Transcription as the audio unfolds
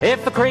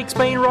If the creek's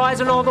been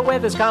rising or the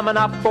weather's coming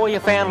up, or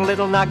you found a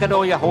little nugget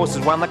or your horse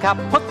has won the cup,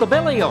 put the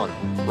belly on.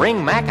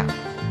 Ring Macca.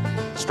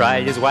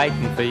 Australia's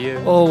waiting for you.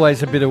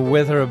 Always a bit of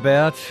weather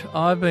about.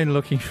 I've been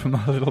looking for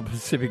my little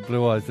Pacific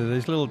blue eyes. They're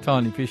these little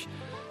tiny fish.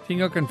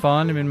 Think I can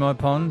find them in my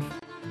pond?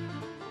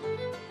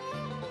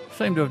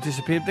 Seem to have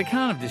disappeared. They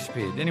can't have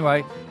disappeared.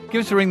 Anyway,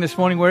 give us a ring this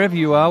morning wherever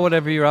you are,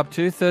 whatever you're up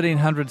to.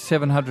 1300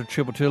 700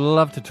 222.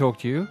 Love to talk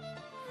to you.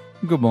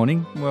 Good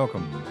morning.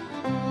 Welcome.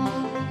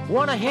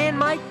 Want a hand,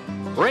 mate?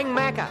 Ring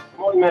Macca.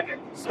 Morning, Macca.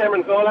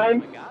 Cameron's my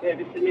name. Yeah,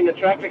 just sitting in the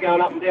tractor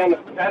going up and down the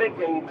paddock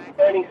and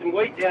burning some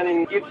wheat down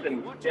in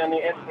Gibson, down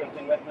near Esperance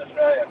in Western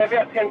Australia.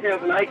 About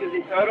 10,000 acres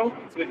in total.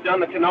 We've done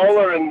the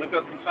canola and we've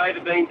got some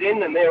feta beans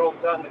in, and they're all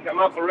starting to come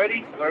up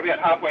already. We're about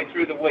halfway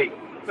through the wheat.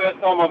 First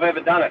time I've ever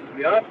done it, to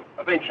be honest.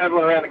 I've been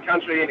travelling around the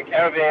country in a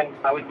caravan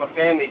with my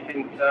family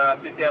since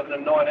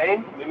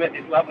 2019. We met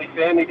this lovely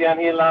family down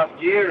here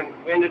last year and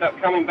we ended up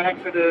coming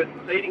back for the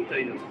seeding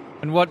season.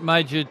 And what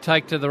made you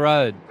take to the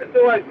road? It's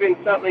always been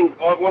something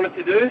I've wanted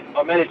to do.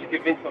 I managed to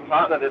convince my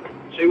partner that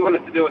she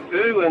wanted to do it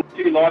too, and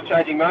two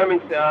life-changing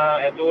moments.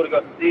 Our daughter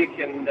got sick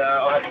and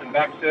I had some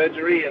back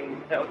surgery,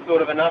 and that was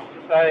sort of enough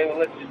to say, well,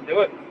 let's just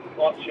do it.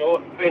 Life's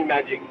short. It's been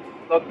magic.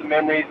 Lots of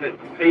memories,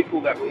 that people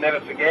that we'll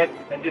never forget,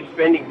 and just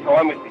spending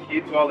time with the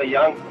kids while they're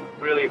young,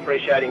 really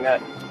appreciating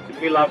that.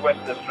 We love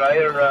Western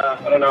Australia.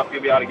 I don't know if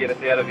you'll be able to get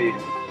us out of here.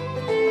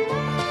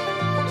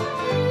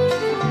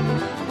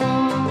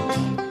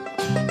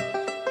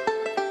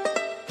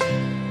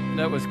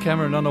 That was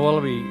Cameron on the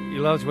Wallaby. He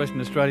loves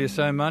Western Australia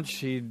so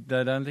much, they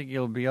don't think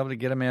he'll be able to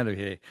get him out of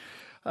here.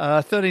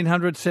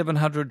 1300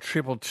 700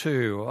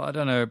 222. I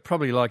don't know,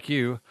 probably like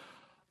you,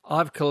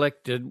 I've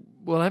collected,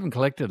 well, I haven't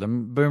collected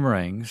them,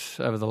 boomerangs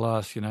over the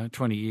last,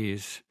 20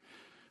 years.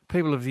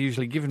 People have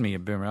usually given me a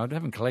boomerang. I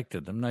haven't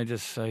collected them. They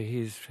just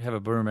say, have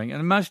a boomerang.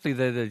 And mostly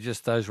they're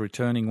just those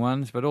returning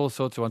ones, but all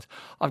sorts of ones.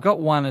 I've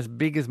got one as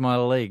big as my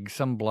leg.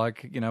 Some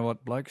bloke, you know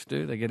what blokes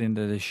do? They get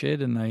into the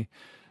shed and they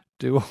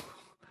do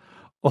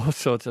all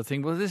sorts of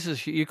things. Well,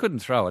 you couldn't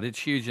throw it. It's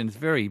huge and it's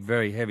very,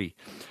 very heavy.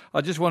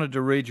 I just wanted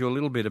to read you a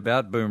little bit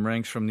about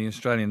boomerangs from the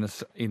Australian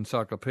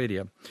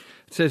Encyclopedia.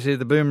 It says here,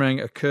 the boomerang,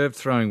 a curved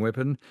throwing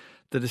weapon.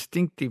 The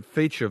distinctive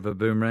feature of a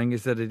boomerang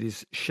is that it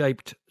is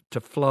shaped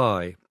to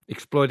fly,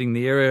 exploiting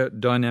the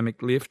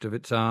aerodynamic lift of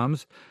its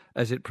arms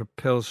as it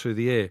propels through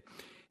the air.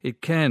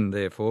 It can,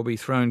 therefore, be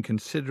thrown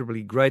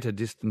considerably greater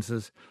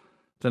distances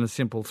than a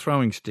simple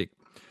throwing stick.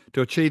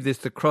 To achieve this,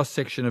 the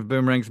cross-section of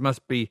boomerangs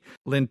must be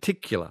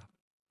lenticular,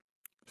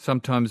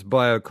 sometimes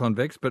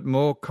bioconvex, but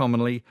more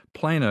commonly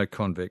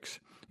plano-convex.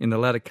 In the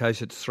latter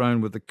case, it's thrown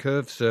with the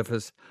curved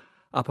surface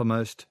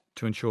uppermost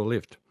to ensure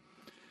lift.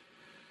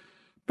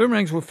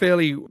 Boomerangs were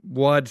fairly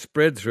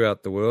widespread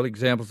throughout the world.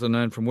 Examples are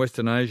known from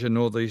Western Asia,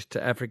 northeast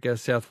to Africa,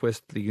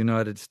 southwest to the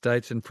United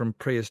States, and from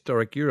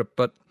prehistoric Europe.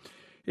 But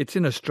it's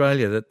in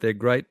Australia that their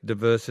great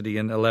diversity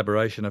and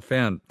elaboration are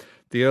found.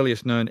 The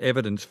earliest known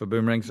evidence for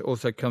boomerangs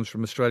also comes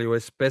from Australia, where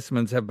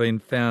specimens have been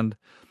found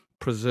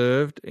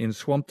preserved in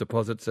swamp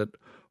deposits at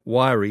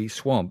Wairie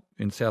Swamp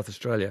in South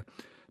Australia,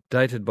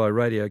 dated by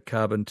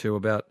radiocarbon to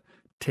about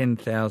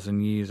 10,000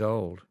 years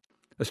old.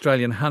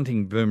 Australian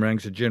hunting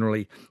boomerangs are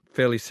generally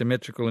fairly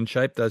symmetrical in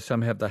shape, though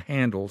some have the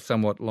handle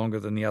somewhat longer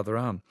than the other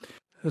arm.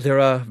 There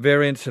are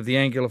variants of the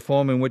angular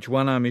form in which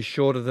one arm is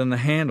shorter than the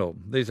handle.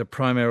 These are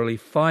primarily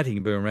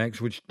fighting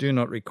boomerangs, which do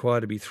not require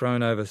to be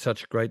thrown over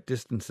such great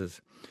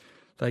distances.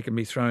 They can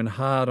be thrown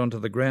hard onto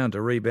the ground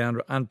to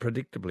rebound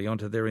unpredictably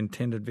onto their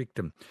intended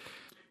victim.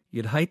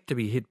 You'd hate to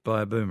be hit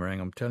by a boomerang,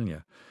 I'm telling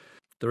you.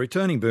 The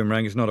returning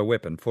boomerang is not a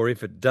weapon, for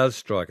if it does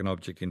strike an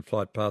object in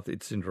flight path,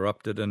 it's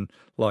interrupted, and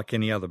like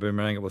any other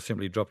boomerang, it will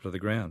simply drop to the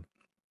ground.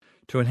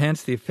 To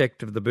enhance the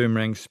effect of the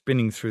boomerang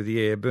spinning through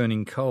the air,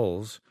 burning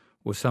coals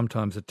were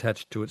sometimes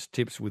attached to its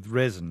tips with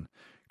resin,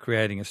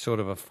 creating a sort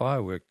of a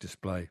firework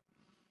display.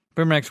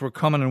 Boomerangs were a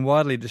common and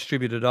widely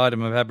distributed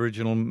item of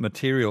Aboriginal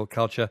material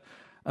culture,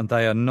 and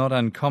they are not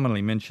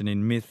uncommonly mentioned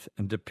in myth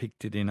and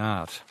depicted in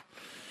art.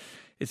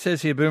 It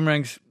says here,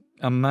 boomerangs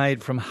are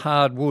made from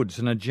hard woods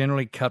and are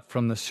generally cut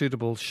from the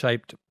suitable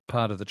shaped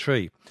part of the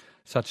tree,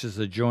 such as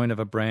the joint of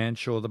a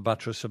branch or the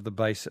buttress of the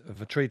base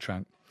of a tree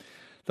trunk.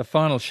 The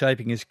final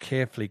shaping is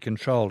carefully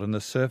controlled and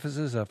the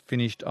surfaces are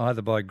finished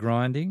either by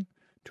grinding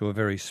to a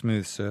very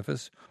smooth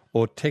surface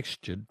or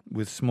textured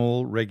with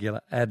small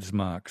regular adze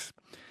marks.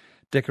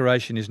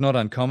 Decoration is not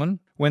uncommon.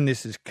 When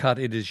this is cut,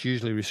 it is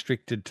usually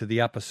restricted to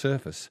the upper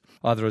surface,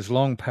 either as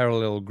long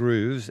parallel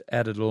grooves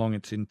added along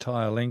its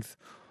entire length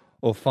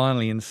or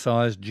finely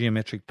incised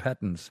geometric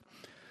patterns.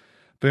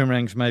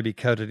 Boomerangs may be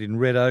coated in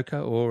red ochre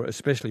or,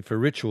 especially for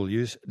ritual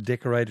use,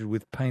 decorated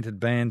with painted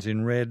bands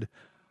in red,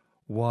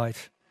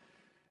 white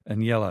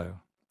and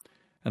yellow.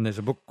 And there's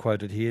a book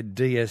quoted here,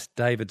 D.S.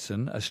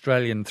 Davidson,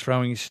 Australian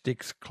Throwing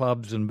Sticks,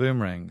 Clubs and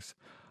Boomerangs.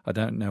 I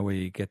don't know where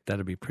you get that,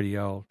 it'd be pretty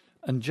old.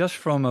 And just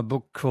from a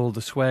book called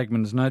The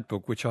Swagman's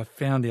Notebook, which I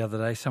found the other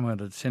day, someone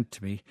had sent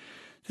to me.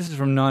 This is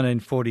from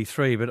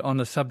 1943, but on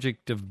the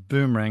subject of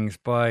boomerangs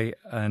by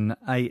an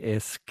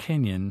A.S.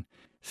 Kenyon.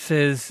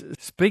 says,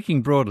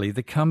 speaking broadly,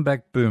 the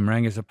comeback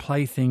boomerang is a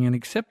plaything and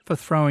except for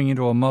throwing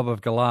into a mob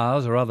of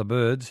galahs or other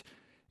birds,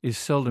 is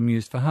seldom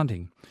used for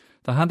hunting.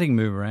 The hunting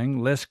boomerang,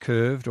 less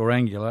curved or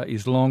angular,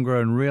 is longer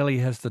and rarely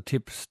has the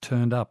tips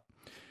turned up.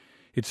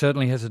 It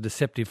certainly has a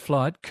deceptive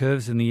flight,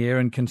 curves in the air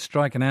and can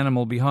strike an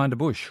animal behind a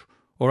bush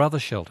or other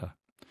shelter.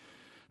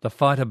 The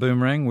fighter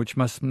boomerang, which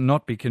must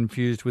not be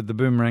confused with the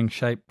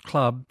boomerang-shaped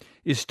club,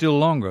 is still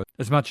longer,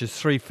 as much as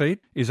 3 feet,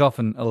 is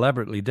often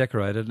elaborately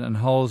decorated and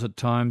holds at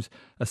times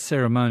a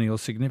ceremonial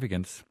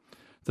significance.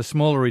 The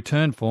smaller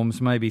return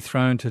forms may be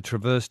thrown to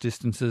traverse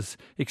distances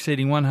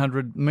exceeding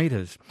 100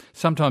 metres,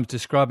 sometimes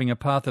describing a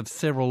path of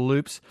several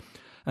loops,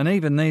 and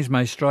even these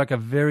may strike a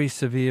very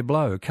severe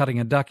blow, cutting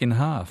a duck in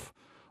half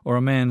or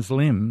a man's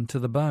limb to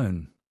the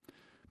bone.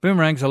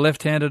 Boomerangs are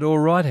left-handed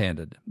or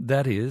right-handed.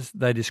 That is,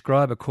 they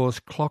describe a course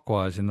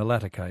clockwise in the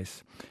latter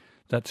case.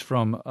 That's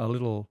from a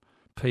little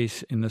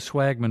piece in the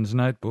Swagman's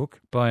Notebook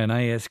by an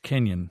A.S.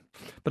 Kenyon.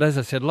 But as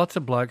I said, lots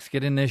of blokes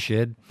get in their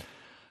shed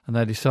and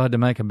they decide to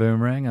make a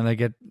boomerang and they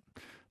get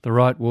the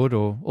right wood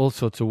or all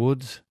sorts of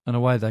woods and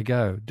away they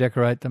go,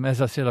 decorate them.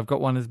 As I said, I've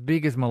got one as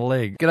big as my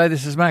leg. G'day,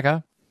 this is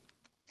Macca.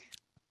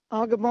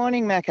 Oh, good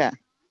morning, Macca.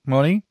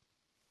 Morning.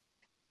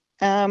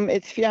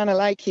 It's Fiona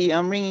Lake here.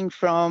 I'm ringing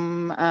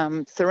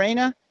from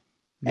Serena,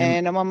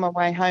 and I'm on my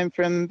way home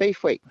from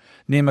Beef Week.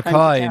 Near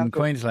Mackay in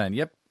Queensland,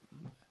 yep.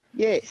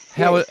 Yes.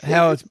 How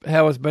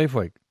was Beef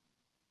Week?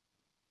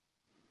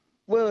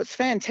 Well, it's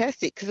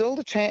fantastic because all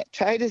the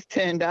traders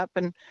turned up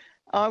and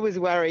I was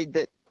worried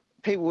that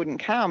people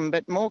wouldn't come,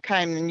 but more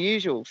came than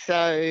usual.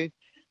 So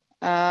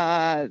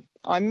I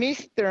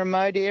missed the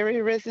remote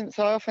area residents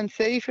I often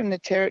see from the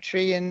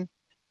Territory and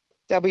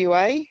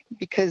WA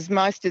because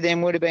most of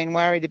them would have been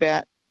worried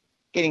about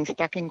getting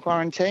stuck in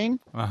quarantine.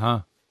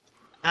 Uh-huh.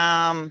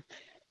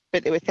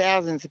 But there were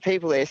thousands of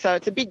people there. So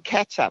it's a big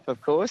catch-up,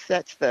 of course.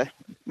 That's the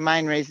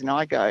main reason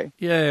I go.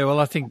 Yeah, well,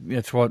 I think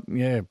that's what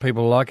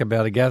people like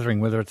about a gathering,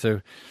 whether it's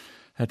a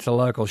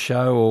local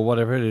show or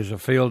whatever it is, a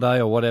field day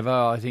or whatever.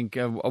 I think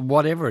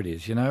whatever it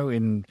is,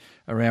 in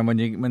around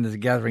when there's a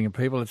gathering of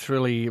people, it's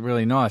really,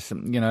 really nice.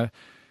 And,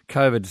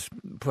 COVID's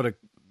put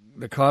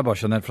the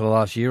kibosh on that for the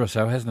last year or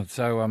so, hasn't it?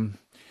 So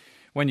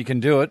when you can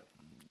do it,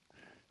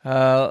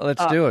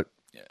 let's do it.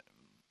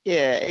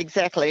 Yeah,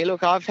 exactly.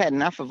 Look, I've had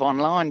enough of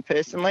online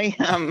personally.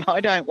 I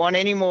don't want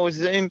any more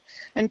Zoom.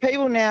 And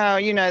people now,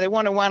 they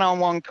want a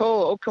one-on-one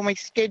call. Or can we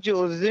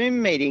schedule a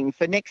Zoom meeting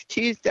for next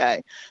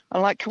Tuesday?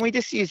 I'm like, can we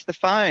just use the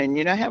phone?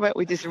 How about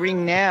we just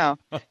ring now?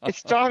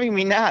 It's driving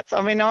me nuts.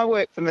 I mean, I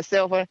work for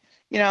myself. I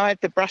have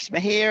to brush my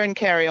hair and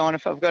carry on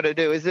if I've got to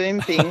do a Zoom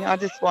thing. I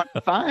just want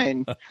the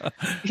phone.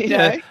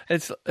 Yeah,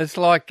 it's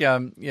like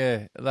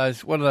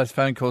those what are those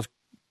phone calls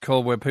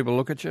called where people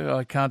look at you?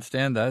 I can't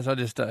stand those. I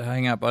just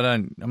hang up.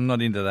 I'm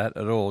not into that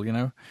at all.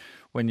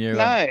 When you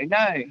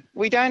no,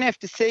 we don't have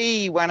to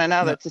see one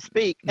another to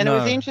speak. And it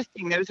was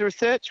interesting. There was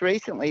research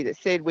recently that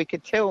said we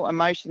could tell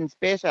emotions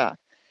better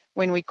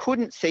when we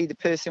couldn't see the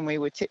person we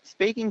were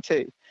speaking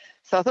to.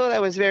 So I thought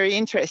that was very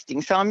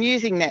interesting. So I'm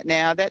using that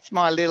now. That's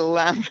my little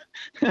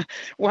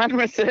one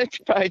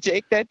research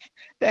project.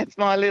 That's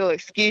my little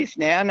excuse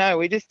now. No,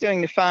 we're just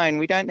doing the phone.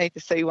 We don't need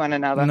to see one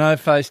another. No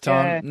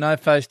FaceTime. No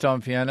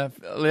FaceTime, Fiona.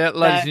 Ladies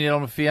and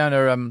gentlemen,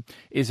 Fiona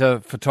is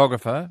a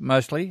photographer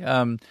mostly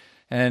and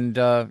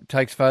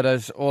takes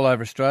photos all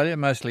over Australia,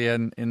 mostly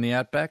in the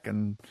outback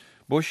and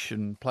bush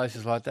and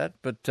places like that.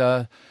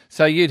 But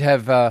so you'd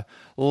have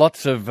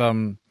lots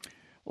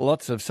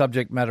of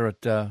subject matter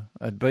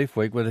at Beef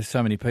Week where there's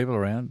so many people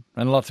around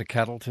and lots of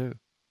cattle too.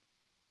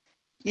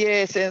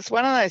 Yes, and it's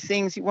one of those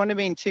things you want to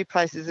be in two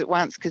places at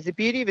once because the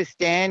beauty of a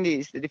stand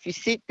is that if you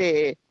sit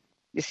there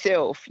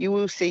yourself, you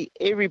will see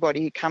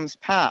everybody who comes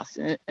past.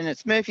 And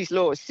it's Murphy's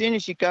Law. As soon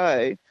as you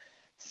go,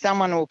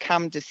 someone will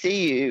come to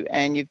see you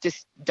and you've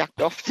just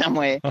ducked off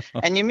somewhere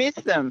and you miss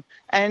them.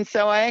 And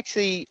so I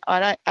actually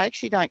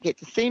don't get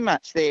to see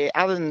much there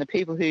other than the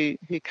people who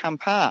come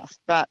past.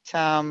 But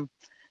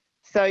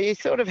so you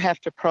sort of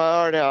have to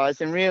prioritise,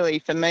 and really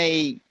for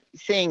me,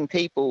 seeing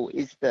people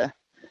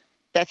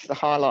that's the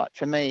highlight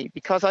for me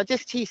because I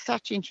just hear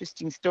such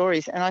interesting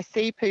stories and I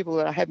see people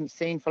that I haven't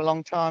seen for a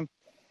long time.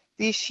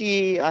 This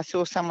year I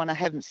saw someone I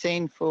haven't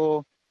seen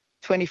for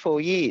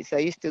 24 years.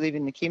 They used to live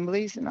in the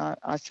Kimberleys and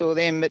I saw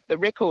them, but the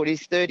record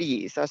is 30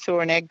 years. I saw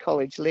an ag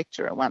college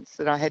lecturer once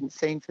that I hadn't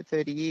seen for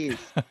 30 years.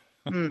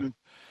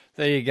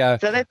 There you go.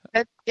 So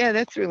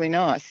that's really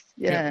nice.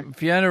 Yeah.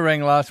 Fiona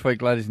rang last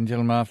week, ladies and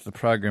gentlemen, after the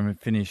program had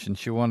finished, and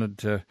she wanted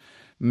to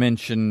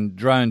mention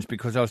drones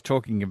because I was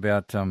talking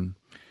about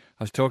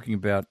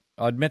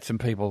I'd met some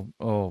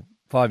people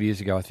 5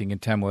 years ago, I think, in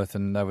Tamworth,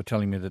 and they were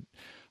telling me that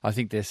I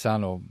think their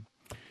son or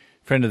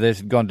friend of theirs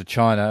had gone to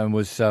China and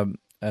was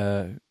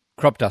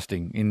crop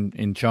dusting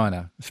in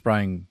China,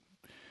 spraying.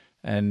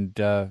 And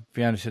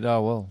Fiona said,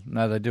 "Oh well,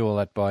 no, they do all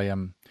that by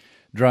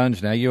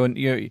drones now."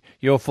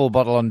 You're full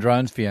bottle on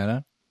drones,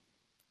 Fiona.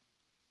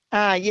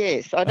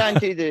 Yes, I don't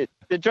do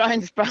the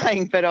drone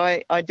spraying, but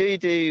I do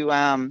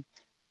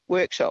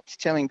workshops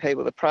telling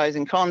people the pros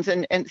and cons,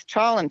 and it's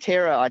trial and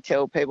terror, I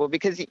tell people,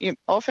 because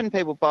often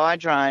people buy a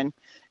drone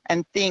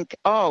and think,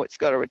 oh, it's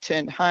got a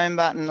return to home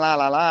button, la,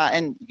 la, la.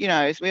 And,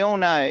 as we all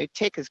know,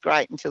 tech is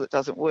great until it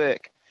doesn't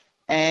work.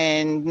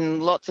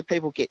 And lots of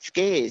people get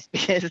scares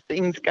because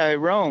things go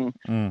wrong.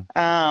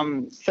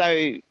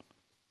 So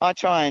I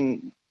try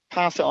and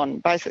pass on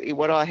basically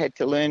what I had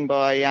to learn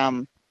by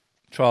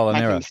trial and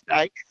making error.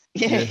 Mistakes.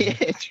 Yeah.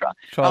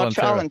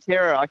 Trial and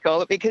terror, I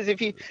call it, because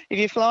if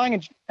you're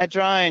flying a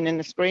drone and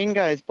the screen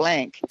goes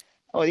blank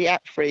or the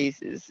app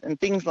freezes and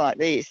things like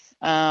this,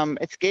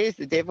 it scares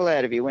the devil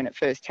out of you when it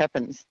first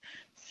happens.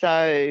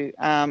 So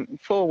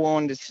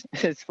forewarned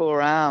is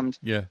forearmed.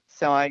 Yeah.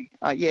 So I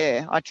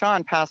try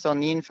and pass on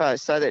the info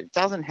so that it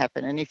doesn't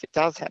happen, and if it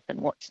does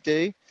happen, what to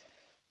do.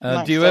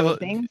 Do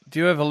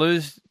you ever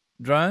lose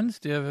drones?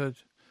 Do you ever?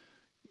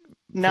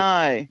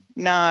 No.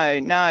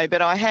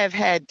 But I have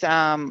had,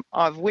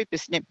 I've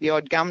whippersnipped the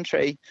odd gum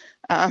tree.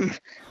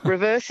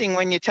 Reversing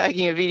when you're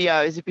taking a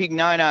video is a big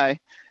no-no.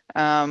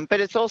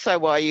 But it's also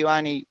why you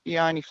only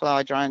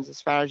fly drones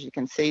as far as you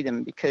can see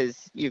them,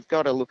 because you've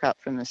got to look up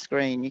from the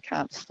screen. You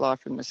can't just fly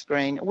from the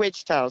screen.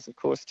 Wedgetails, of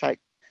course,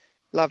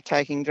 love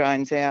taking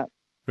drones out.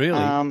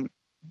 Really?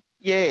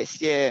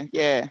 Yes,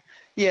 yeah.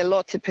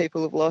 Lots of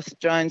people have lost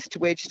drones to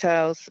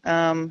wedgetails.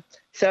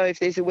 So if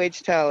there's a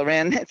wedgetail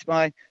around, that's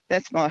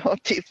my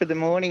hot tip for the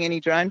morning.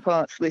 Any drone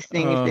pilots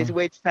listening, if there's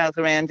wedgetails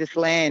around, just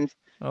land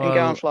and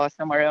go and fly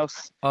somewhere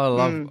else. I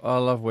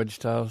love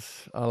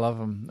wedgetails. I love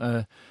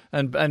them.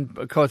 And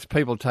of course,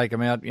 people take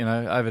them out,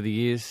 over the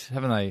years,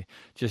 haven't they?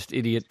 Just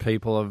idiot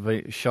people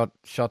have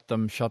shot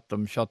them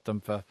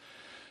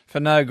for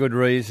no good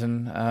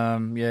reason.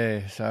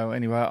 So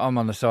anyway, I'm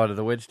on the side of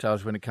the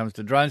wedgetails when it comes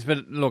to drones.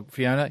 But look,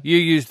 Fiona, you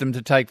use them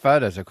to take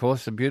photos, of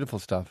course. They're beautiful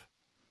stuff.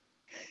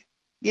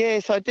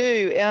 Yes, I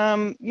do.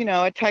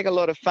 I take a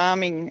lot of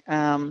farming.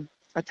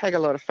 I take a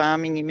lot of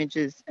farming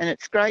images, and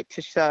it's great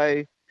to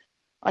show.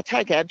 I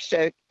take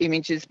abstract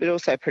images, but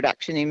also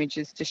production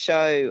images to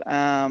show,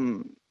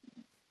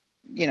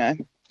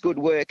 good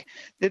work.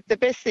 The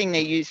best thing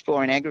they're used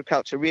for in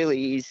agriculture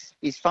really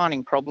is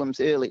finding problems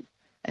early,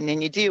 and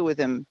then you deal with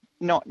them,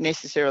 not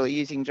necessarily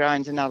using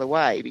drones another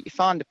way, but you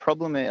find the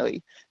problem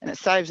early, and it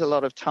saves a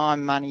lot of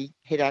time, money,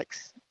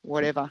 headaches,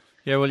 whatever.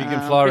 Yeah, well, you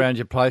can fly around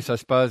your place, I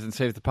suppose, and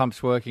see if the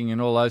pump's working and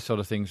all those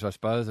sort of things, I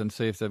suppose, and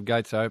see if the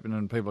gates are open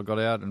and people got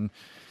out and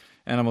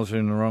animals are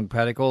in the wrong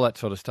paddock, all that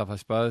sort of stuff, I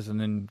suppose, and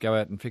then go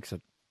out and fix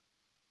it.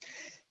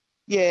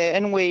 Yeah,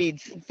 and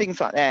weeds,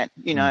 things like that,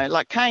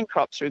 like cane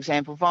crops, for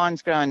example.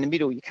 Vines grow in the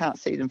middle. You can't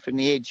see them from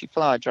the edge. You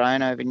fly a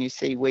drone over and you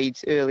see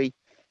weeds early,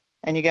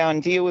 and you go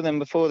and deal with them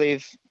before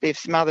they've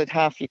smothered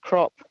half your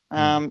crop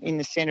in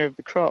the centre of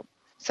the crop.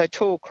 So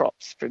tall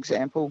crops, for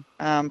example,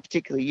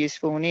 particularly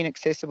useful in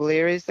inaccessible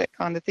areas, that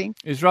kind of thing.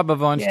 Is rubber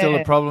vine still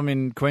a problem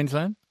in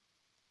Queensland?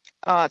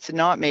 Oh, it's a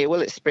nightmare.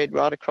 Well, it's spread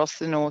right across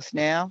the north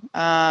now.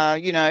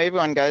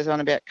 Everyone goes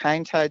on about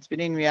cane toads, but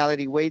in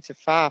reality, weeds are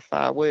far,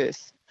 far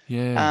worse.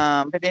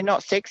 Yeah. But they're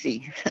not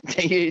sexy,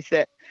 to use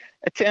a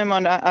term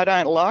I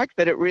don't like,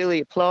 but it really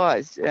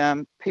applies.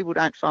 People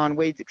don't find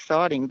weeds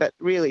exciting, but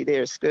really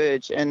they're a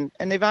scourge, and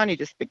they've only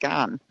just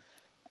begun.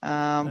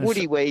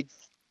 Woody weeds.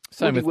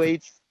 Same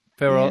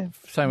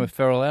with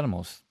feral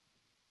animals.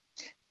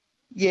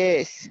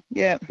 Yes,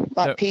 yeah,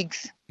 like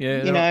pigs,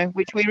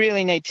 which we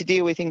really need to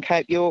deal with in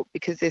Cape York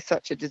because there's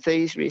such a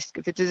disease risk.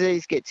 If a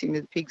disease gets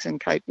into the pigs in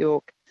Cape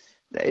York,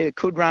 it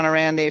could run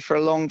around there for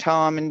a long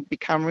time and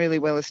become really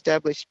well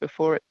established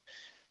before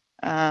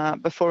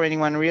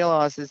anyone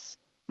realises.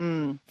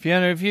 Fiona,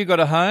 have you got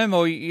a home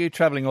or are you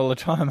travelling all the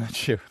time,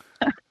 aren't you?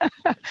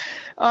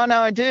 Oh,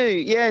 no, I do,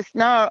 yes.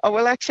 No,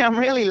 well, actually, I'm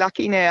really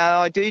lucky now.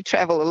 I do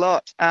travel a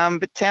lot,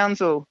 but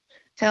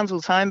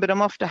Townsville's home, but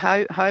I'm off to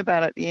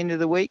Hobart at the end of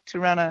the week to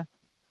run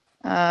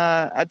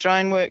a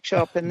drone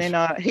workshop, and then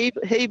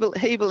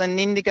Hebel and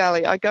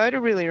Nindigully. I go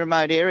to really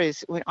remote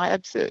areas. I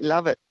absolutely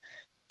love it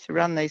to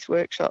run these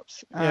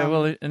workshops.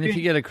 And if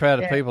you get a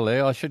crowd of people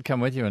there, I should come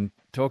with you and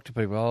talk to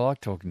people. I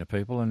like talking to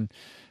people, and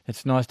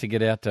it's nice to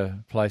get out to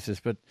places,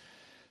 but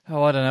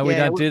I don't know. We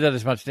don't do that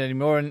as much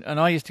anymore. And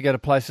I used to go to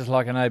places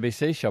like an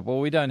ABC shop. Well,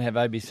 we don't have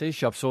ABC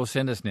shops or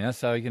centres now.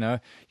 So,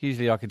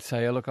 usually I could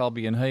say, look, I'll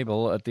be in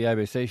Hebel at the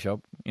ABC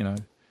shop,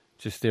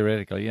 just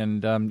theoretically.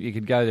 And you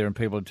could go there and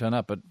people would turn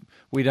up. But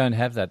we don't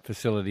have that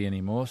facility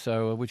anymore,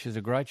 so which is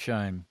a great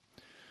shame.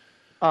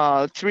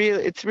 Oh, it's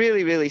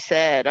really, really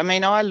sad. I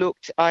mean,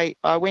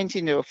 I went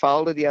into a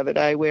folder the other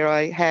day where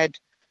I had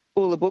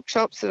all the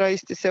bookshops that I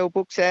used to sell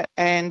books at,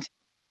 and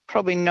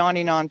probably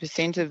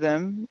 99% of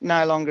them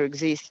no longer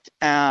exist.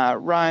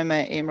 Roma,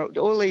 Emerald,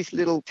 all these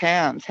little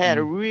towns had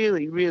a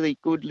really, really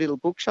good little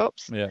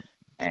bookshops. Yeah.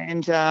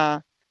 And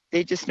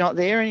they're just not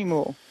there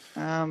anymore.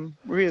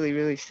 Really,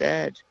 really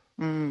sad.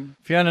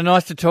 Fiona,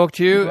 nice to talk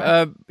to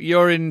you.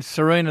 You're in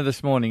Serena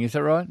this morning, is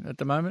that right, at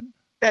the moment?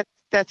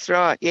 That's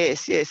right,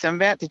 yes. I'm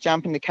about to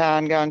jump in the car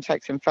and go and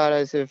take some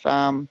photos of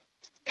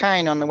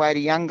Cane on the way to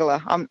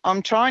Youngalla.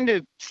 I'm trying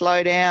to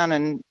slow down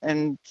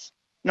and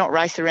not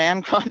race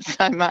around quite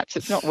so much.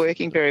 It's not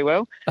working very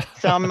well.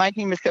 So I'm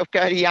making myself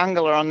go to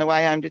Youngalla on the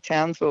way home to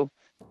Townsville.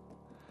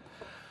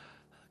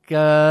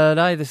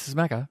 G'day, this is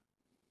Macca.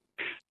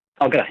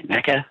 Oh, g'day,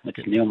 Macca. This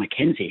is Neil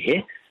Mackenzie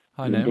here.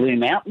 Hi, in the Neil. Blue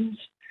Mountains,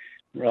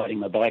 riding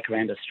my bike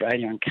around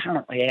Australia and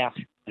currently out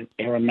at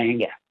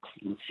Eromanga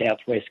in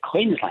southwest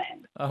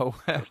Queensland. Oh,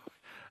 wow.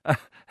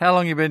 How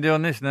long you been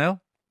doing this, Neil?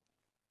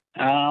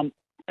 About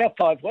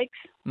 5 weeks.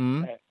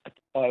 Mm. At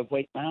the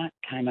 5-week mark,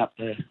 came up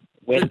the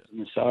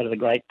western side of the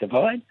Great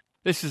Divide.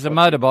 This is a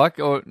motorbike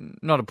or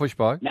not a push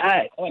bike? No,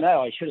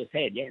 I should have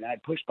said,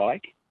 push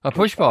bike. A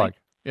push bike,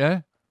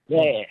 yeah?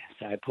 Yeah,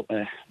 so I put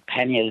my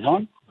panniers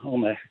on,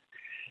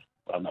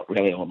 not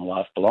really all my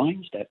life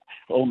belongings, but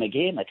all my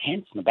gear, my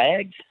tents, my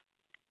bags,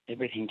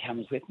 everything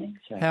comes with me.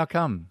 So. How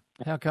come?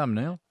 How come,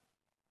 Neil?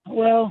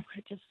 Well,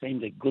 it just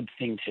seemed a good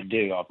thing to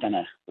do. I've done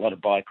a lot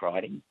of bike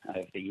riding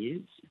over the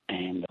years,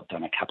 and I've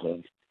done a couple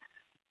of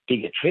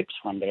bigger trips,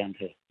 one down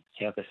to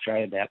South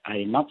Australia about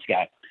 18 months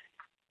ago.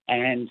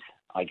 And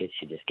I guess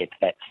you just get to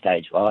that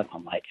stage of life,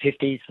 I'm late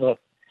 50s, thought,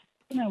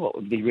 what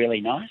would be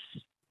really nice?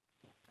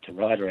 To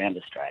ride around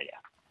Australia.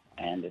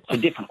 And it's a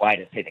different way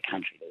to see the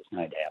country, there's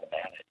no doubt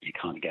about it. You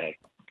kind of go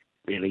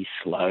really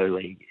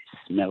slowly, you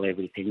smell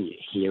everything, you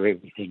hear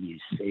everything, you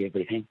see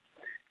everything.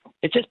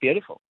 It's just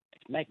beautiful.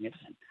 It's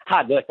magnificent.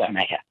 Hard work though,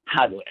 Macca.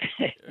 Hard work.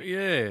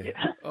 Yeah.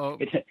 Oh.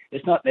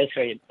 It's not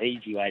necessarily an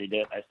easy way to do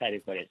it. I say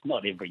this, but it's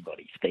not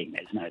everybody's thing.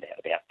 There's no doubt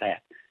about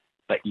that.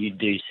 But you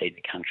do see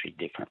the country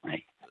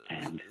differently.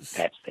 And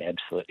that's the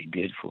absolutely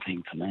beautiful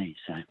thing for me.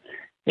 So,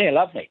 yeah,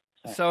 lovely.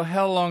 So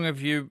how long have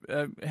you,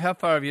 how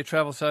far have you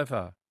travelled so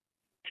far?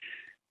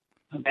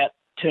 About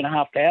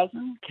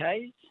 2,500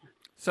 Ks.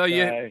 So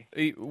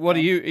what are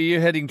you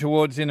heading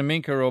towards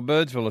Innerminka or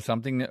Birdsville or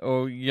something,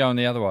 or you going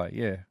the other way?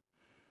 Yeah.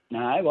 No,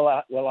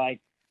 I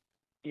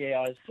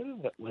sort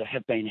of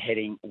have been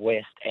heading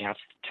west out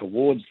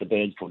towards the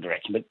Birdsville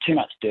direction, but too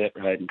much dirt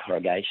road and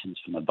corrugations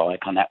for my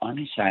bike on that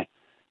one. So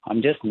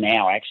I'm just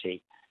now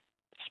actually,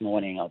 this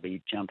morning I'll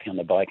be jumping on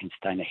the bike and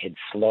staying to head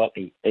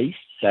slightly east.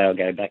 So I'll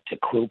go back to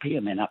Quilpie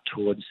and then up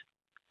towards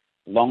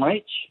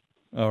Longreach.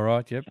 All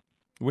right, yep.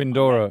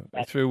 Windora,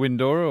 through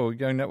Windora or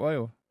going that way?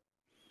 Or?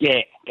 Yeah,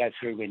 go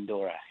through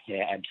Windora.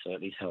 Yeah,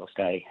 absolutely. So I'll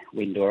stay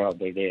Windora. I'll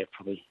be there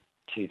probably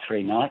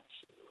 2-3 nights.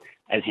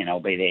 As in, I'll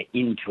be there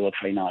in 2 or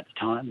 3 nights'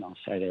 time. I'll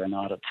stay there a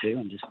night or two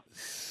and just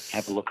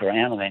have a look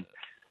around and then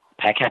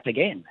pack up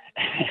again.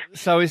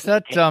 So is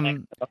that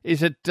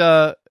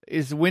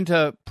is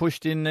winter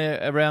pushed in there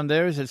around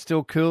there? Is it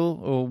still cool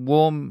or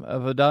warm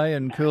of a day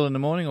and cool in the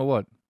morning, or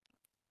what?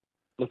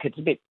 Look, it's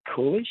a bit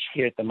coolish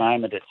here at the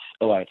moment.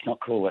 Although it's not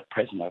cool at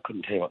present, I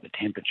couldn't tell you what the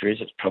temperature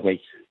is. It's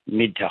probably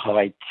mid to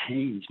high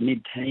teens,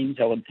 mid-teens,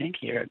 I would think,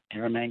 here at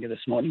Eromanga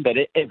this morning. But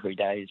every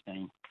day has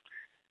been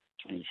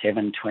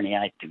 27,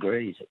 28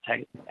 degrees.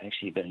 It's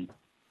actually been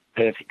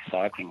perfect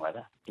cycling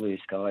weather. Blue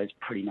skies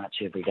pretty much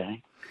every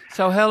day.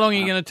 So how long are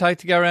you going to take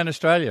to go around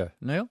Australia,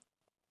 Neil?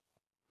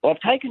 Well,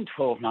 I've taken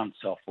 12 months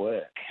off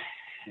work,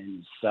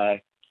 and so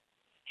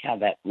how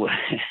that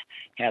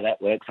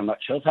works, I'm not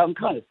sure. So I'm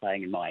kind of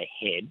saying in my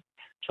head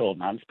 12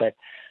 months, but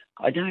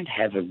I don't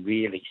have a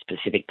really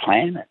specific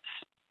plan.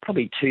 It's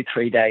probably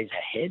 2-3 days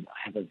ahead. I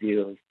have a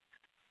view of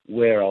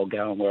where I'll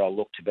go and where I'll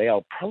look to be.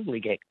 I'll probably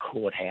get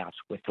caught out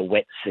with the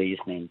wet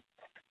season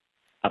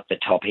up the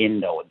top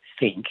end, I would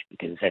think,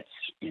 because that's,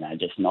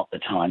 just not the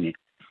time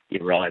you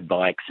ride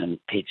bikes and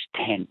pitch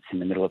tents in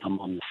the middle of a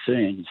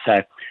monsoon.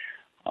 So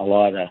I'll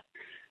either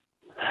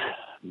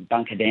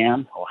bunker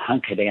down or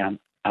hunker down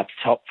up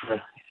top for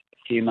a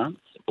few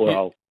months,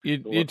 or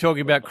You're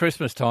talking about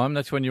Christmas time.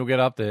 That's when you'll get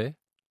up there.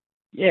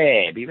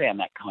 Yeah, it'll be around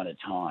that kind of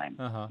time.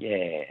 Uh-huh.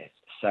 Yeah,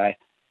 so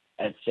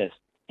it's just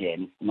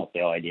not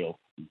the ideal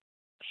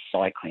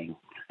cycling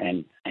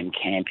and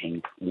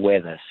camping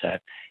weather. So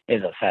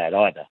as I say, I'd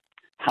either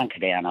hunker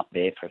down up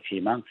there for a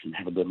few months and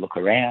have a good look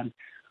around,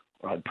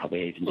 or I'd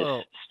probably even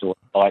just store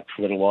the bike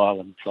for a little while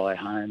and fly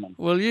home.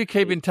 Well, you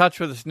keep in touch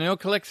with us, Neil.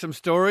 Collect some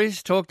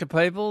stories, talk to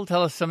people,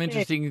 tell us some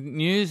interesting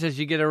news as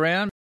you get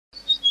around.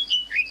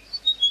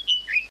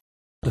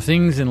 The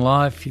things in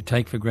life you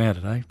take for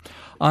granted, eh?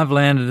 I've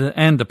landed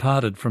and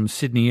departed from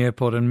Sydney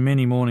Airport on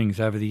many mornings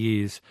over the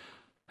years,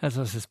 as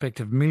I suspect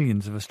of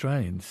millions of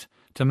Australians.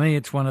 To me,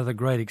 it's one of the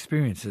great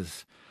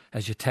experiences.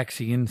 As you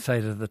taxi in,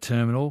 say, to the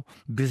terminal,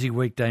 busy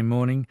weekday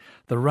morning,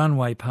 the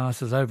runway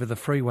passes over the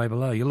freeway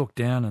below. You look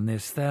down and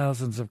there's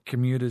thousands of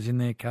commuters in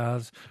their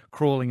cars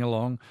crawling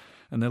along,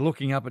 and they're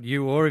looking up at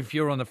you. Or if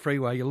you're on the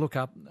freeway, you look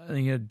up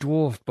and you're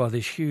dwarfed by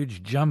this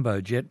huge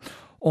jumbo jet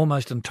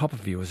almost on top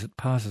of you as it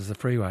passes the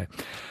freeway.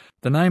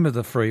 The name of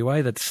the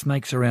freeway that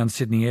snakes around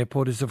Sydney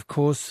Airport is, of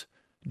course,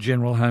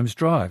 General Holmes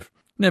Drive.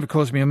 Never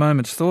caused me a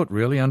moment's thought,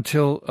 really,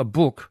 until a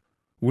book,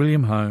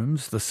 William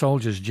Holmes, The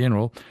Soldier's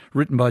General,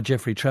 written by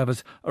Geoffrey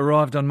Travers,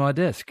 arrived on my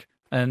desk.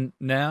 And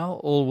now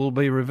all will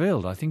be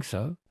revealed, I think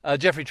so.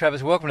 Geoffrey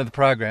Travers, welcome to the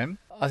program.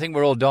 I think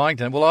we're all dying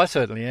to know, well, I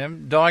certainly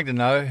am, dying to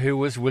know who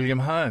was William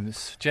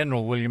Holmes,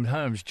 General William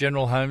Holmes,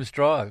 General Holmes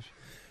Drive.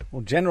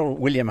 Well, General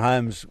William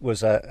Holmes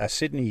was a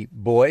Sydney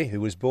boy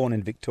who was born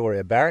in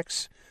Victoria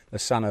Barracks, the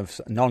son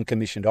of a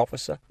non-commissioned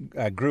officer.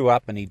 Grew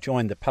up and he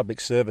joined the public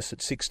service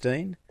at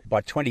 16. By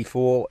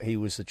 24, he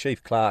was the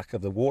chief clerk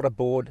of the Water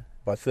Board.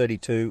 By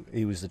 32,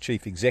 he was the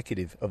chief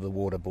executive of the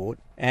Water Board.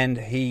 And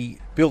he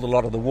built a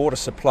lot of the water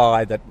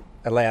supply that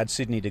allowed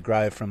Sydney to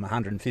grow from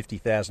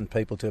 150,000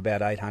 people to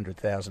about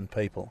 800,000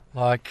 people.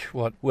 Like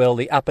what? Well,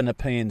 the Upper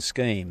Nepean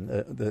scheme,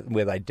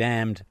 where they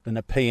dammed the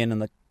Nepean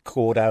and the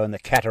Cordo and the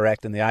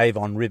Cataract and the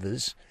Avon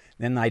rivers.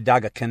 Then they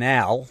dug a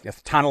canal, a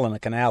tunnel and a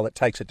canal that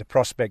takes it to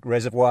Prospect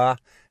Reservoir,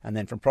 and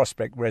then from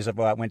Prospect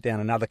Reservoir it went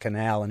down another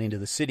canal and into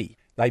the city.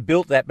 They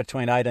built that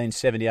between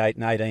 1878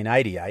 and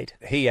 1888.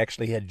 He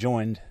actually had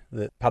joined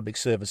the public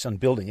service on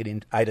building it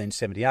in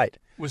 1878.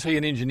 Was he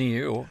an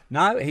engineer? Or?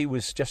 No, he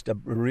was just a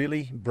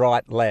really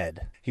bright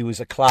lad. He was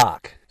a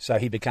clerk, so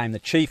he became the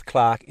chief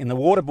clerk. And the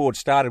Water Board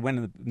started, when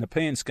the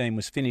Nepean scheme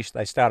was finished,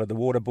 they started the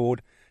Water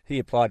Board. He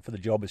applied for the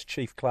job as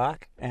chief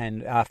clerk,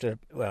 and after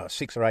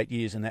 6 or 8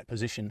 years in that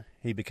position,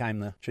 he became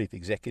the chief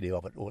executive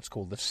of it, or it's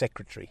called the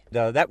secretary.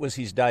 That was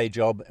his day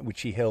job,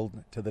 which he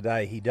held to the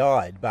day he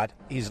died. But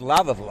his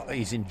love of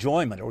his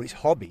enjoyment, or his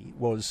hobby,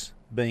 was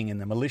being in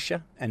the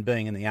militia and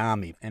being in the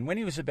army. And when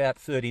he was about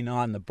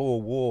 39, the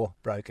Boer War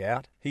broke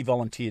out. He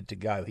volunteered to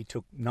go. He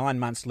took 9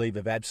 months' leave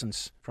of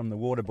absence from the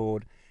Water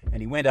Board, and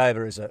he went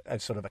over as a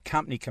sort of a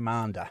company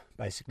commander,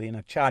 basically, in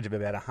a charge of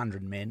about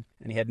 100 men.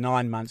 And he had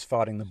 9 months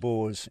fighting the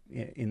Boers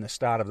in the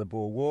start of the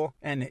Boer War.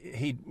 And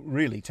he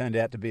really turned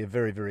out to be a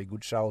very, very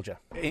good soldier.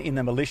 In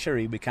the militia,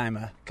 he became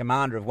a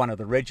commander of one of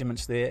the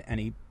regiments there,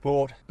 and he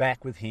brought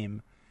back with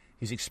him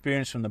his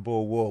experience from the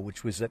Boer War,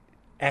 which was that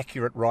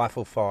accurate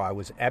rifle fire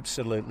was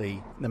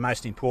absolutely the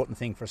most important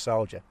thing for a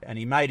soldier. And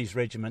he made his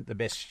regiment the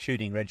best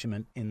shooting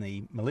regiment in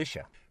the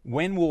militia.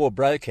 When war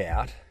broke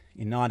out,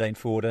 in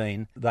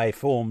 1914, they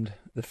formed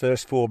the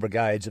first 4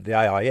 brigades of the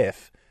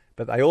AIF,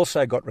 but they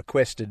also got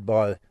requested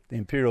by the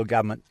Imperial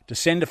government to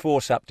send a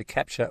force up to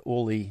capture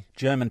all the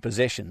German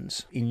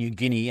possessions in New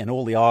Guinea and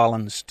all the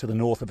islands to the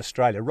north of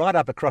Australia, right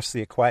up across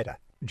the equator.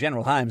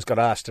 General Holmes got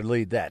asked to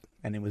lead that,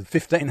 and it was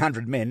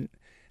 1,500 men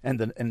and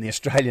the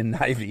Australian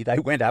Navy. They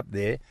went up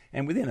there,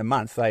 and within a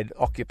month they'd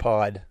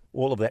occupied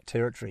all of that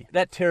territory.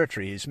 That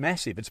territory is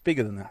massive. It's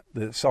bigger than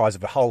the size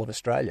of the whole of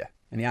Australia.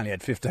 And he only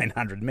had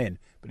 1,500 men.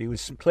 But he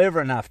was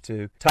clever enough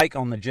to take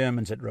on the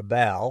Germans at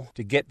Rabaul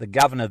to get the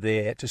governor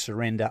there to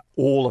surrender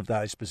all of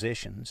those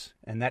possessions.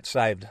 And that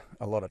saved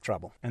a lot of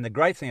trouble. And the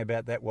great thing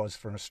about that was,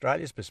 from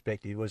Australia's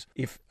perspective, was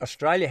if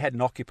Australia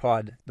hadn't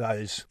occupied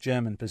those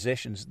German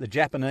possessions, the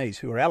Japanese,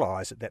 who were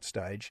allies at that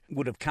stage,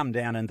 would have come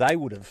down and they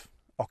would have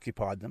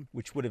occupied them,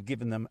 which would have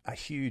given them a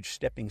huge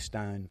stepping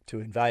stone to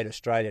invade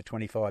Australia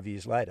 25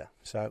 years later.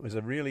 So it was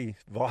a really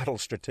vital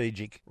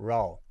strategic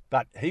role.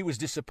 But he was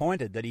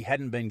disappointed that he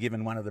hadn't been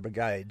given one of the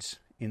brigades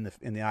in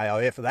the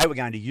AIF. They were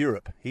going to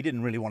Europe. He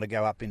didn't really want to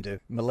go up into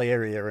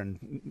malaria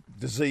and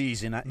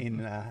disease in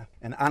an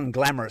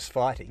unglamorous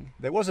fighting.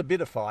 There was a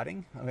bit of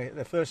fighting. I mean,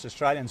 the first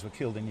Australians were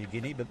killed in New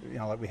Guinea, but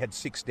we had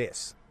 6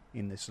 deaths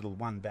in this little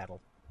one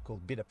battle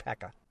called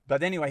Bitapaka.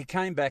 But anyway, he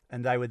came back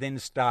and they were then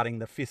starting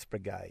the 5th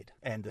Brigade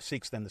and the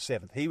 6th and the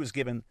 7th. He was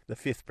given the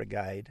 5th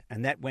Brigade,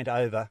 and that went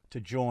over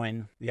to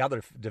join the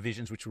other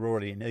divisions which were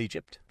already in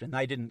Egypt. And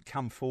they didn't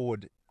come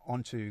forward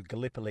onto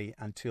Gallipoli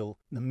until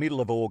the middle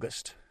of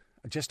August,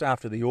 just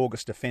after the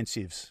August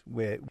offensives,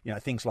 where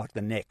things like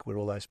the Neck, where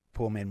all those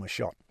poor men were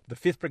shot. The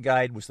 5th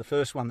Brigade was the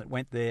first one that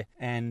went there,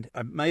 and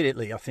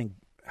immediately I think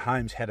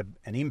Holmes had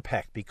an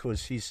impact,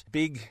 because his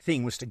big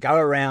thing was to go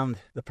around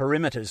the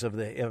perimeters of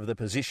the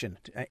position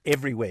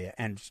everywhere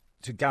and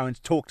to go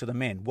and talk to the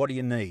men. What do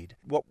you need?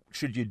 What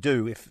should you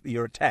do if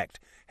you're attacked?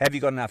 Have you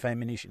got enough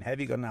ammunition?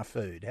 Have you got enough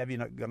food? Have you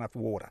got enough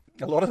water?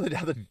 A lot of the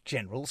other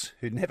generals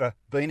who'd never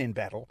been in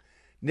battle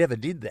never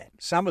did that.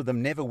 Some of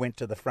them never went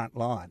to the front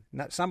line.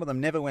 Some of them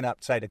never went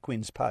up, say, to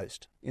Quinn's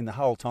Post in the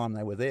whole time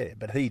they were there,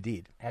 but he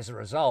did. As a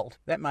result,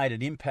 that made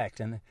an impact,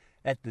 and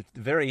at the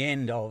very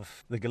end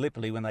of the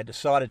Gallipoli, when they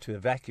decided to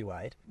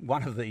evacuate,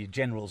 one of the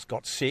generals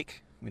got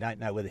sick. We don't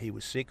know whether he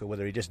was sick or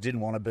whether he just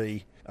didn't want to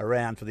be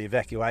around for the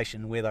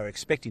evacuation, where they were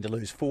expecting to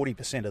lose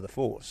 40% of the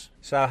force.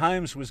 So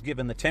Holmes was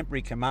given the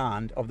temporary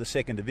command of the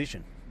 2nd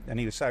Division, and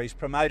he's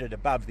promoted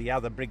above the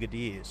other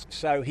brigadiers.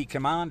 So he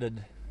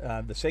commanded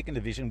the 2nd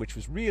Division, which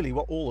was really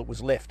all that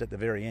was left at the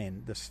very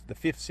end. The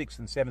 5th, 6th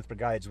and 7th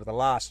Brigades were the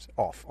last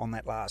off on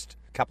that last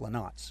couple of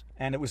nights.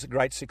 And it was a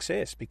great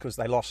success because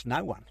they lost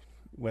no one,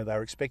 where they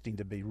were expecting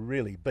to be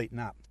really beaten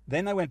up.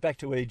 Then they went back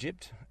to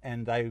Egypt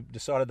and they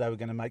decided they were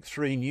going to make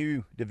 3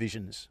 new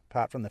divisions,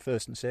 apart from the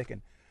 1st and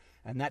 2nd.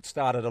 And that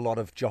started a lot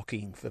of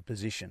jockeying for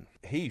position.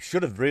 He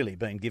should have really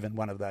been given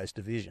one of those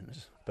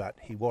divisions, but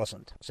he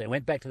wasn't. So he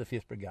went back to the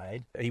 5th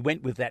Brigade. He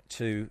went with that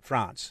to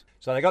France.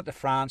 So they got to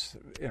France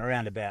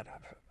around about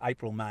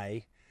April,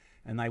 May,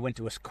 and they went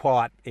to a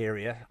quiet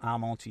area,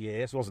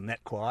 Armentières. It wasn't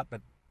that quiet, but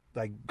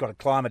They got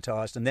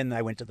acclimatised and then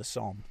they went to the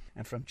Somme.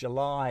 And from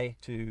July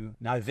to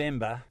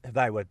November,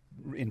 they were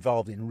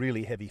involved in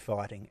really heavy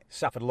fighting,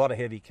 suffered a lot of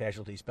heavy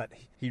casualties, but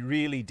he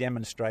really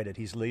demonstrated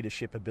his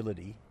leadership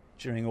ability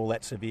during all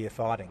that severe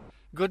fighting.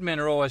 Good men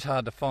are always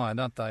hard to find,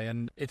 aren't they?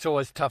 And it's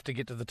always tough to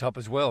get to the top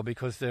as well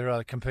because there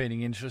are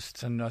competing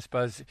interests, and I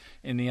suppose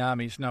in the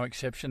army it's no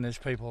exception. There's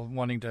people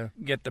wanting to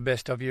get the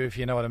best of you, if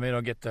you know what I mean,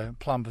 or get the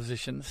plum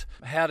positions.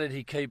 How did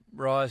he keep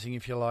rising,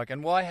 if you like,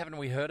 and why haven't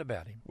we heard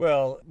about him?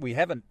 Well, we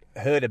haven't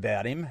heard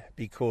about him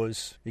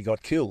because he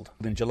got killed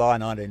in July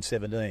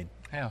 1917.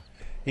 How?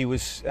 He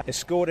was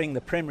escorting the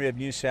Premier of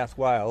New South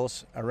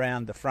Wales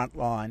around the front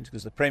lines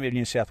because the Premier of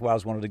New South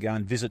Wales wanted to go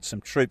and visit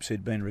some troops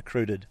who'd been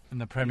recruited. And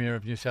the Premier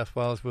of New South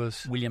Wales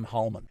was? William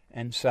Holman.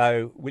 And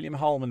so William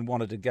Holman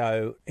wanted to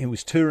go. He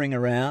was touring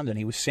around and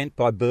he was sent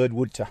by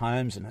Birdwood to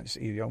Holmes, and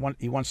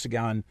he wants to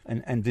go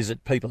and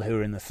visit people who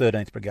are in the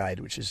 13th Brigade,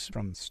 which is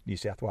from New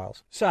South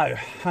Wales. So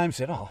Holmes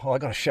said, I've got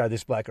to show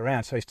this bloke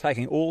around. So he's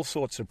taking all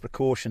sorts of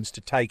precautions to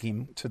take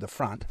him to the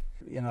front.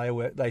 You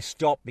know, they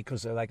stopped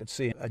because they could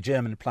see a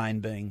German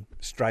plane being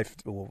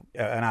strafed, or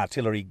an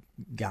artillery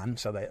gun.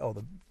 So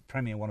the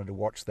Premier wanted to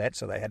watch that,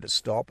 so they had to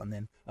stop. And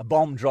then a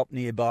bomb dropped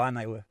nearby, and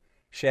they were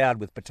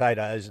showered with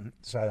potatoes. And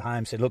so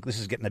Holmes said, "Look, this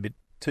is getting a bit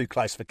too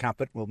close for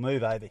comfort. We'll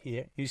move over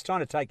here." He was trying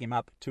to take him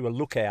up to a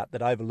lookout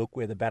that overlooked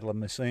where the Battle of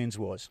Messines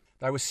was.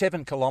 They were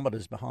 7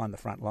 kilometres behind the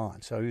front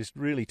line, so he was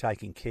really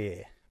taking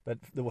care. But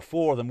there were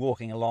 4 of them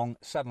walking along.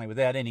 Suddenly,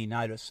 without any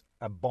notice,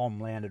 a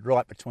bomb landed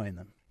right between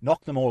them.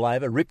 Knocked them all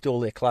over, ripped all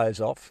their clothes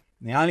off.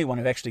 And the only one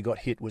who actually got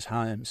hit was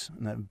Holmes,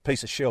 and a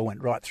piece of shell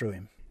went right through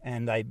him.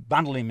 And they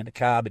bundled him in a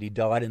car, but he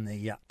died in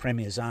the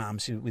Premier's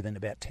arms within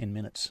about 10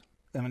 minutes.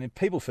 I mean,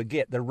 people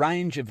forget the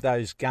range of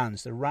those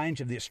guns, the range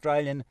of the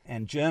Australian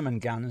and German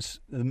guns,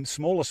 the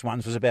smallest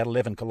ones was about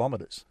 11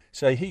 kilometres.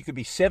 So he could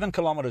be 7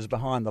 kilometres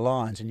behind the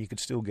lines and you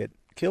could still get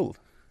killed.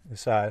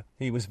 So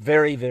he was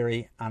very,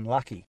 very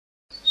unlucky.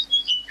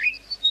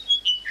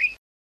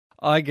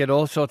 I get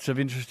all sorts of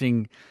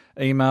interesting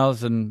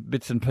emails and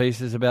bits and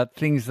pieces about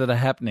things that are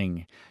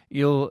happening.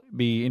 You'll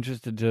be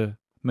interested to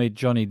meet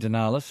Johnny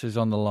Denalis, who's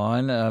on the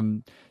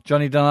line.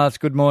 Johnny Denalis,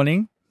 good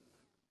morning.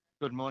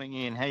 Good morning,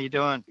 Ian. How you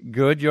doing?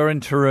 Good. You're in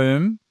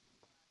Taroom.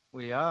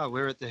 We are.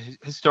 We're at the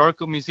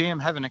Historical Museum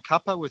having a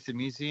cuppa with the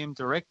museum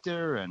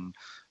director and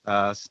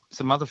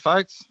some other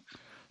folks.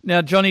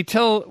 Now, Johnny,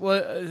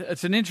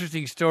 it's an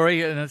interesting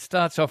story, and it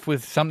starts off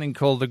with something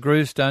called the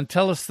Groovestone.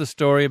 Tell us the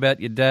story about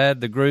your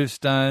dad, the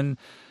Groovestone,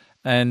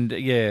 and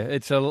yeah,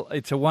 it's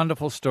a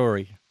wonderful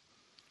story.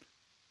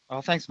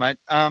 Oh, thanks, mate.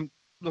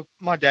 Look,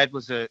 my dad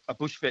was a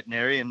bush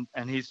veterinarian,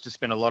 and he used to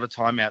spend a lot of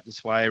time out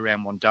this way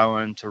around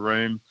Wandoan,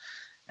 Taroom,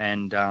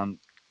 and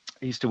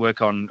he used to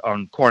work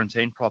on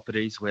quarantine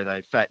properties where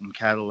they fattened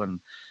cattle and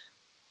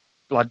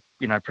blood,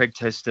 preg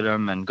tested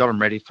them and got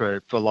them ready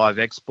for live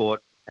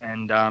export.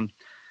 And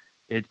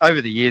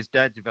over the years,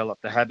 Dad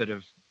developed the habit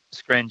of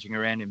scrounging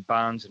around in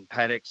barns and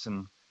paddocks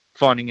and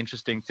finding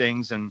interesting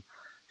things, and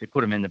he'd put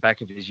them in the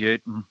back of his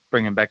ute and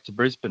bring them back to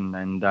Brisbane.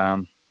 And,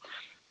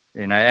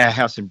 our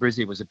house in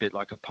Brizzy was a bit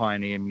like a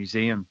pioneer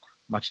museum,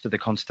 much to the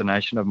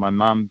consternation of my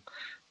mum.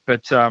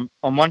 But on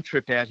one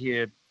trip out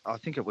here, I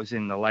think it was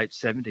in the late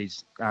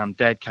 70s,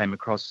 Dad came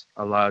across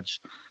a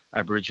large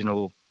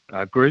Aboriginal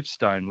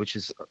groovestone, which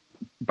is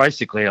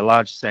basically a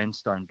large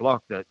sandstone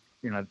block that,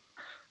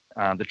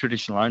 the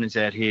traditional owners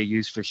out here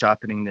use for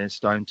sharpening their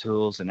stone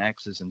tools and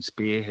axes and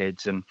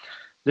spearheads. And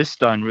this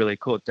stone really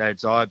caught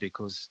Dad's eye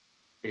because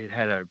it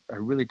had a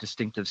really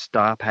distinctive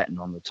star pattern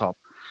on the top.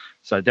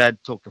 So Dad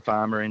talked the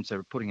farmer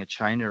into putting a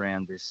chain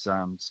around this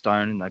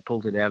stone, and they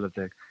pulled it out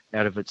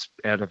of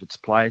its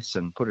place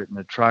and put it in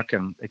the truck,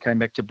 and it came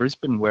back to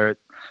Brisbane, where it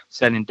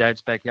sat in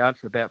Dad's backyard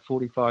for about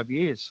 45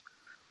 years.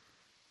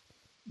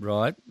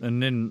 Right,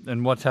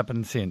 and what's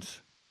happened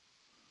since?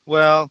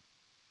 Well,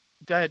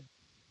 Dad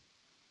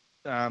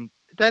had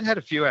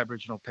a few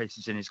Aboriginal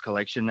pieces in his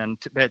collection, and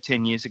about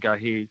 10 years ago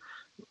he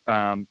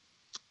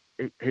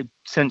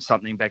sent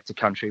something back to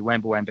country,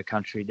 Wamba Wamba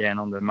country down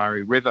on the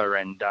Murray River,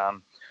 and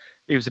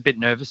he was a bit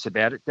nervous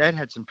about it. Dad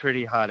had some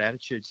pretty hard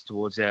attitudes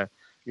towards our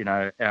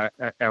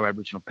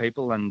Aboriginal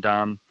people, and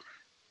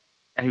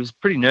he was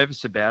pretty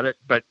nervous about it.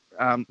 But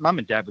Mum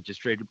and Dad were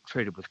just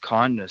treated with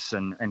kindness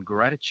and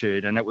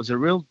gratitude, and it was a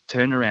real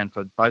turnaround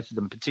for both of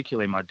them,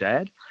 particularly my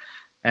dad.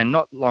 And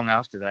not long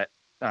after that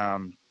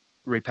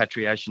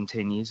repatriation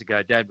 10 years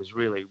ago, Dad was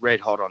really red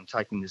hot on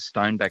taking this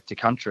stone back to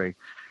country,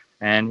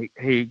 and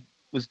he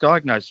was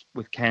diagnosed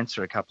with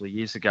cancer a couple of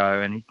years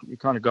ago, and he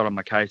kind of got on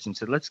my case and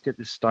said, let's get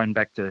this stone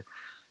back to,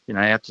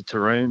 out to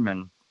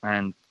Taroom,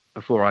 and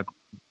before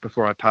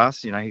I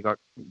pass, he got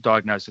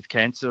diagnosed with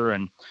cancer,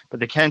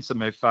 but the cancer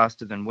moved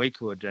faster than we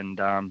could, and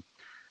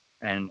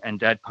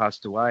Dad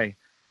passed away.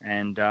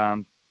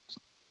 And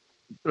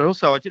but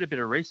also I did a bit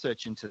of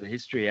research into the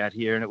history out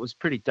here, and it was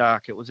pretty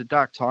dark. It was a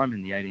dark time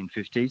in the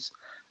 1850s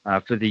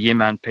for the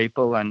Yiman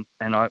people, and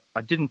I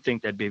didn't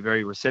think they'd be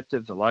very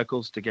receptive, the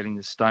locals, to getting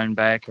the stone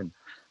back, and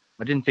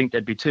I didn't think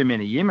there'd be too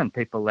many Yiman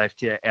people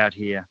left out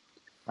here.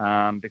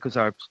 because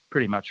they were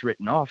pretty much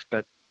written off.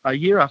 But a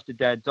year after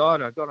Dad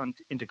died, I got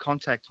into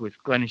contact with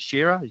Glenys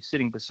Shearer, who's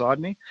sitting beside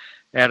me,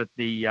 out at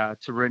the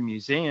Taroom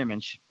Museum,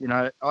 and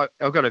I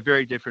got a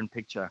very different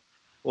picture.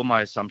 All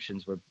my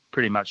assumptions were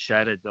pretty much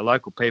shattered. The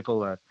local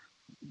people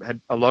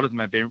a lot of them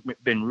have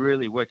been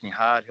really working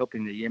hard,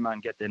 helping the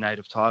Yimman get their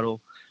native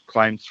title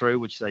claim through,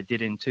 which they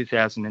did in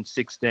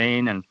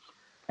 2016,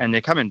 and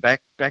they're coming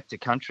back to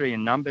country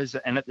in numbers.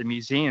 And at the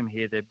museum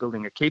here, they're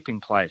building a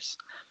keeping place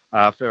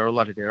for a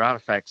lot of their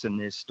artifacts and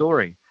their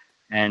story.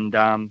 And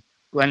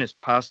Glenn has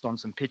passed on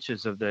some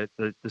pictures of the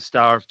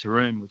Star of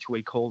Taroom, which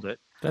we called it.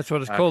 That's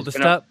what it's called. The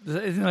Star,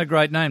 isn't it a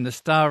great name? The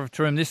Star of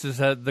Taroom. This is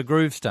the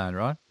Groove Stone,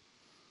 right?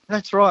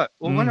 That's right.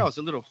 Well, when I was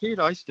a little kid,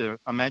 I used to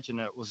imagine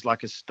it was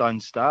like a stone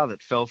star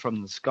that fell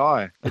from the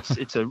sky.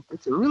 It's a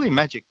really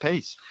magic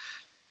piece.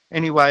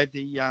 Anyway,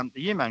 the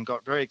Yimman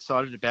got very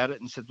excited about it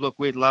and said, "Look,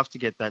 we'd love to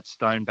get that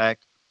stone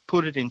back,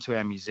 put it into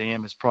our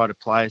museum as pride of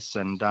place."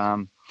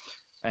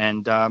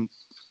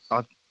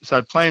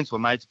 So plans were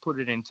made to put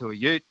it into a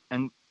ute.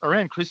 And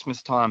around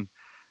Christmas time,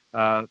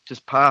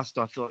 just passed,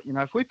 I thought,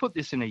 if we put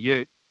this in a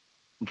ute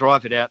and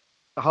drive it out,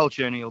 the whole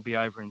journey will be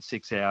over in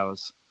 6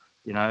 hours.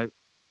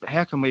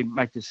 How can we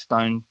make this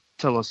stone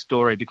tell a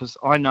story? Because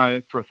I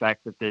know for a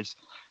fact that there's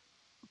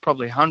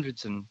probably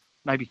hundreds and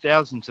maybe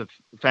thousands of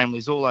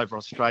families all over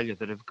Australia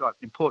that have got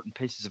important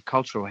pieces of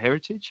cultural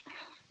heritage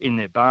in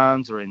their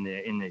barns or in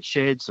their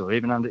sheds or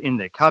even in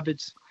their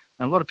cupboards.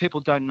 And a lot of people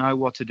don't know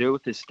what to do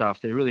with this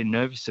stuff. They're really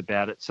nervous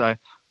about it. So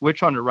we're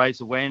trying to raise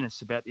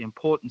awareness about the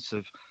importance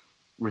of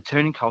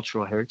returning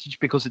cultural heritage,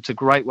 because it's a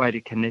great way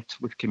to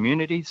connect with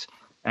communities,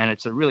 and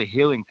it's a really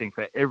healing thing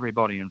for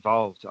everybody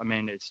involved. I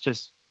mean, it's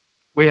just,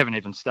 we haven't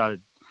even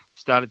started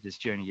this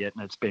journey yet,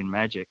 and it's been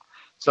magic.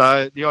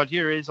 So the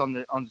idea is on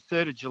the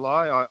 3rd of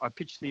July, I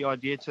pitched the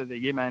idea to the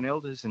Yimman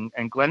elders and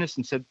Glenys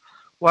and said,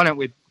 why don't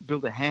we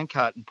build a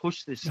handcart and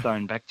push this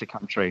stone back to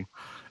country?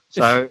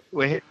 So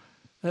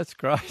that's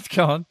great.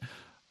 Go on.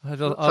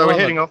 We're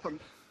heading off.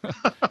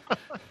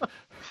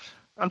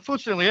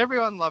 Unfortunately,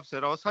 everyone loves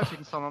it. I was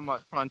hoping someone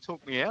might try and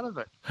talk me out of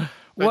it.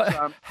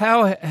 But,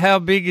 how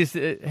big is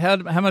it? How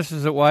much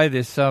does it weigh?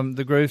 This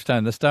the Groove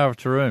Stone, the Star of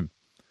Taroom?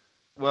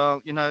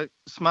 Well, a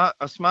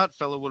smart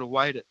fella would have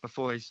weighed it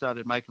before he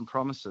started making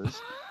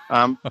promises.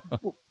 A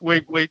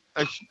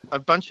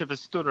bunch of us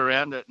stood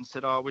around it and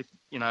said,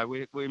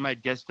 we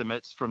made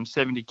guesstimates from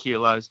 70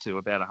 kilos to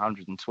about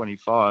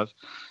 125.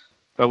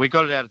 But we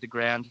got it out of the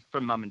ground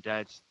from Mum and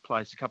Dad's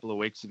place a couple of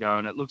weeks ago,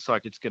 and it looks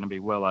like it's going to be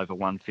well over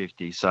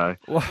 150. So,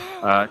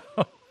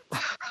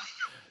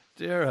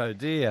 dear, oh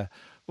dear.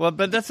 Well,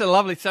 but that's a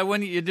lovely. So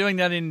when you're doing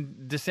that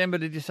in December,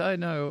 did you say?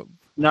 No,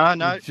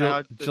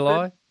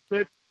 July?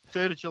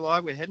 3rd of July,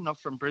 we're heading off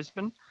from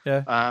Brisbane.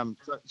 Yeah.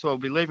 So we'll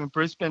be leaving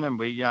Brisbane, and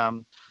we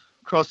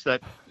cross the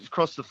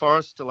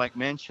forest to Lake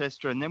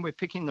Manchester, and then we're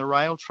picking the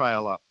rail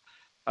trail up,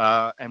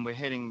 and we're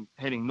heading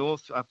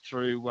north up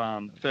through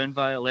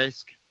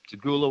Fernvale-esque to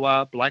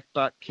Goolawah,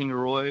 Blackbutt,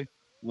 Kingaroy,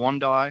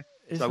 Wandai.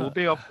 We'll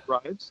be off the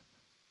roads.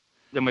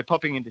 Then we're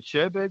popping into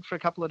Cherbourg for a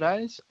couple of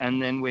days,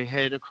 and then we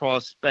head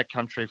across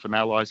backcountry from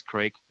Allies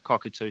Creek,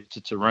 Cockatoo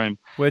to Taroom.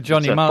 Where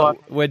Johnny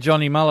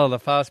Muller, the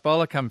fast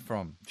bowler, come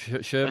from.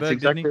 Cherbourg, That's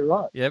exactly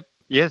right. Yep.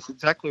 Yes,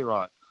 exactly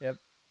right. Yep.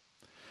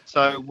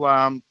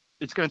 So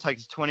it's going to take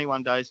us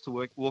 21 days to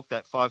walk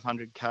that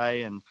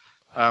 500K.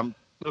 And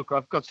look,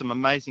 I've got some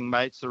amazing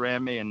mates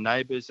around me and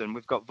neighbours, and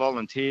we've got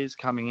volunteers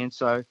coming in.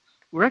 So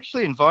we're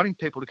actually inviting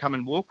people to come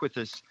and walk with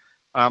us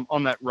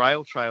on that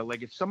rail trail.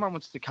 Like if someone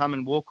wants to come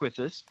and walk with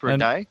us for a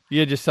day.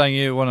 You're just saying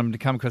you want them to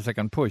come because they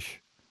can push.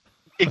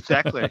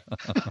 Exactly.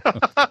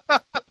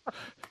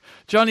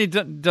 Johnny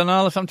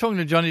Donalis, I'm talking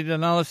to Johnny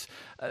Donalis.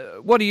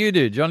 What do you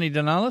do, Johnny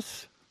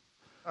Donalis?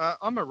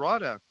 I'm a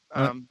writer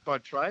by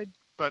trade,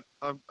 but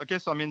I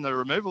guess I'm in the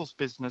removals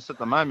business at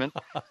the moment.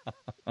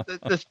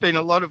 There's been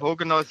a lot of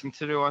organising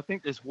to do. I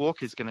think this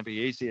walk is going to be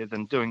easier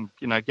than doing,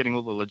 getting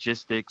all the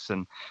logistics,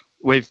 and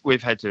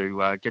we've had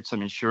to get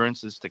some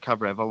insurances to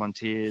cover our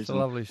volunteers, and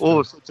all the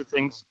sorts of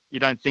things you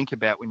don't think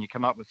about when you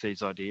come up with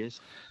these ideas.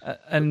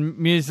 And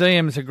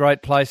museums are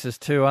great places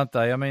too, aren't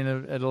they? I mean,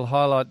 it'll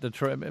highlight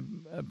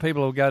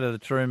people will go to the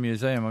Taroom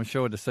Museum, I'm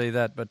sure, to see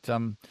that. But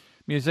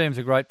museums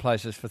are great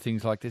places for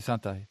things like this,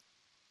 aren't they?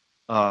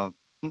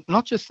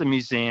 Not just the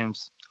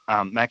museums,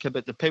 Macca,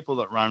 but the people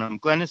that run them.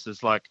 Glenys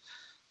is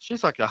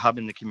she's like a hub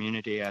in the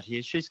community out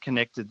here. She's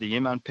connected the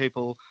Yimman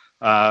people,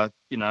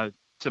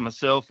 to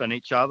myself and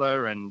each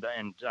other, and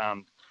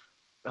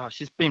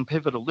she's been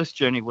pivotal. This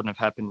journey wouldn't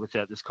have happened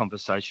without this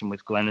conversation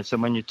with Glenys.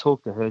 And when you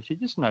talk to her, she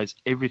just knows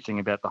everything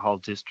about the whole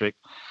district.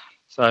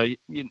 So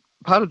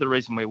part of the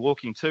reason we're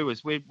walking too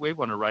is we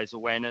want to raise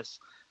awareness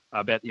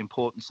about the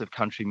importance of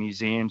country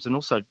museums, and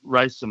also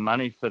raise some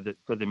money for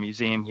the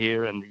museum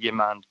here and the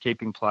Yimman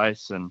keeping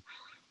place, and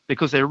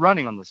because they're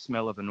running on the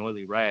smell of an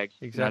oily rag.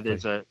 Exactly.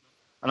 There's an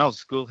old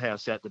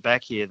schoolhouse out the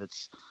back here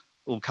that's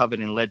all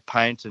covered in lead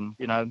paint, and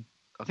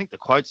I think the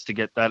quotes to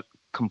get that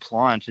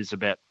compliant is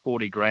about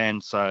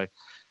 $40,000. So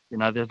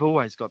they've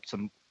always got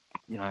some,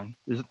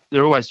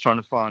 they're always trying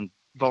to find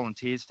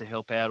volunteers to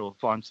help out or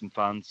find some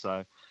funds.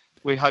 So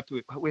we hope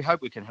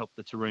we can help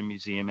the Taroom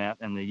Museum out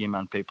and the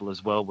Yiman people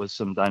as well with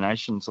some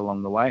donations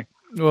along the way.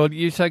 Well,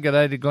 you say good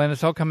day to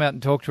Glenys. I'll come out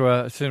and talk to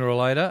her sooner or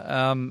later.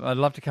 I'd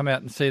love to come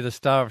out and see the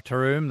Star of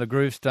Taroom, the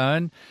Groove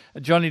Stone.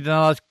 Johnny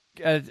Denales,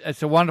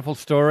 it's a wonderful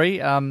story.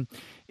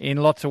 In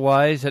lots of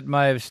ways, it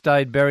may have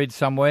stayed buried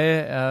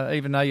somewhere,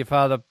 even though your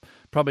father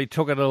probably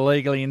took it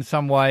illegally. In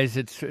some ways,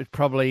 it's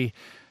probably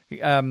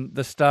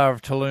the Star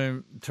of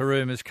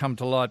Taroom has come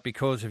to light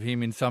because of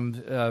him in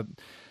some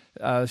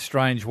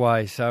strange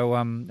way. So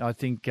I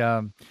think,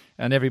 and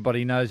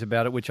everybody knows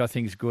about it, which I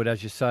think is good.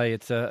 As you say,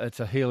 it's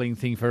a healing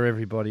thing for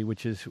everybody,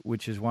 which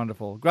is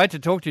wonderful. Great to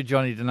talk to you,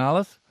 Johnny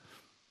Denales.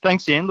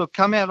 Thanks, Ian. Look,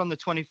 come out on the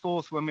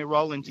 24th when we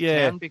roll into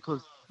town,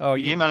 because the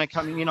Yiman are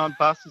coming in on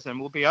buses, and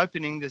we'll be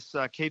opening this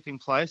keeping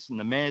place, and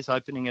the mayor's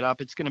opening it up.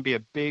 It's going to be a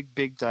big,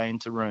 big day in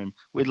Taroom.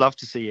 We'd love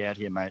to see you out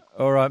here, mate.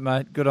 All right,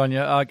 mate. Good on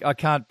you. I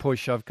can't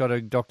push. I've got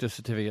a doctor's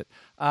certificate.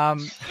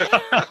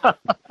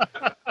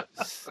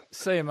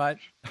 See you, mate.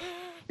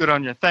 Good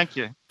on you. Thank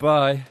you.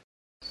 Bye.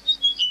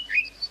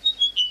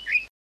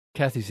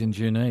 Kathy's in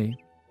Junee.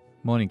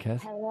 Morning,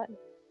 Kath. Hello.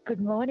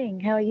 Good morning.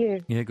 How are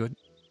you? Yeah, good.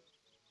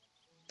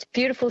 It's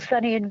beautiful,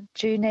 sunny in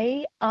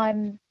Junee.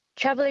 I'm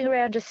travelling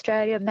around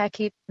Australia,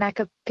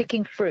 Macca,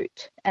 picking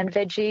fruit and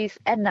veggies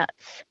and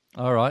nuts.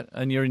 All right.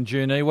 And you're in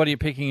Junee. What are you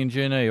picking in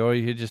Junee, or are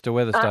you just a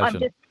weather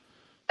station?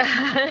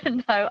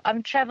 No,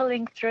 I'm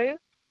travelling through.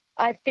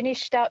 I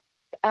finished up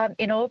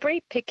in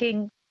Albury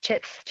picking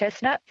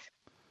chestnuts.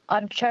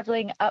 I'm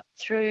travelling up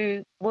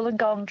through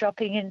Wollongong,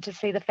 dropping in to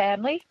see the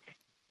family,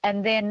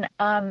 and then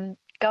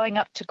going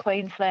up to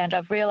Queensland.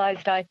 I've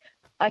realised I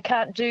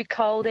can't do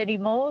cold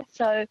anymore,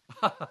 so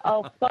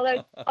I'll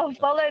follow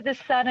the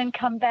sun and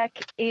come back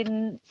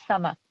in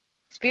summer.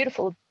 It's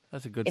beautiful.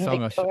 That's a good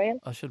song. Victoria.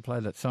 I should play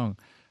that song.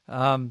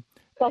 Follow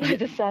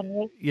the sun.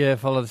 Yes. Yeah,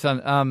 follow the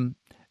sun.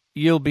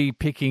 You'll be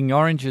picking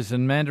oranges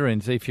and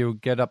mandarins if you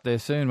get up there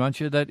soon, won't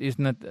you?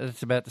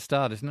 That's about to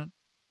start, isn't it?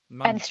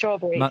 And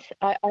strawberries.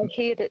 I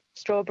hear that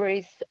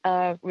strawberries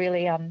are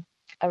really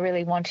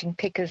wanting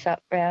pickers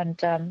up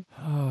around.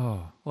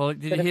 Well,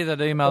 did you hear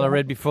that email I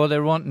read before?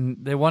 They're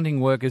wanting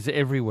workers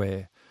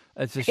everywhere.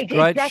 It's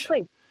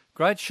a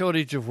great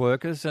shortage of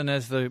workers, and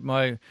as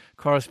my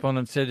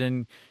correspondent said,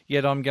 and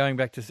yet I'm going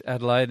back to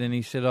Adelaide, and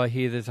he said, I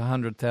hear there's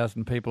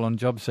 100,000 people on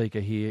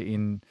JobSeeker here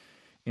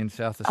in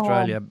South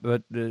Australia,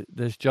 but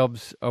there's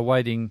jobs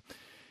awaiting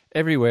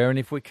everywhere, and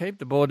if we keep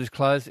the borders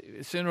closed,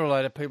 sooner or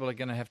later people are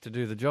going to have to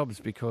do the jobs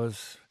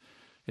because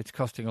it's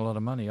costing a lot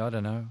of money. I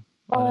don't know.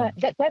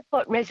 That's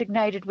what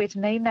resonated with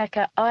me,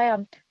 Macca.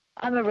 I'm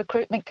a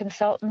recruitment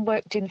consultant,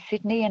 worked in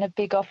Sydney in a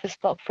big office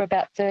block for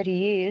about 30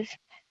 years,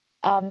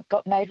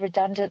 got made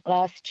redundant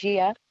last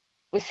year.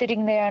 Was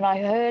sitting there and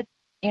I heard,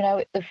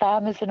 the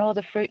farmers and all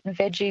the fruit and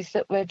veggies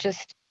that were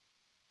just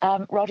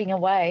rotting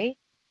away.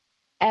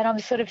 And I'm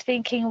sort of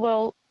thinking,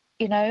 well,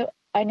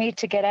 I need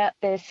to get out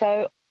there.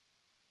 So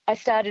I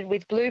started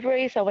with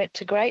blueberries. I went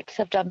to grapes.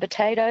 I've done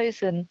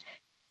potatoes and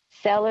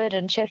salad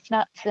and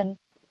chestnuts and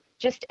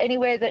just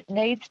anywhere that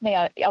needs me.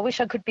 I wish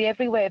I could be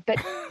everywhere, but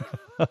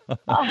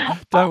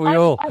don't we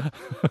all?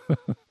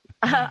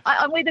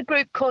 I'm with a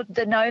group called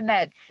the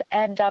Nomads,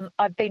 and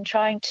I've been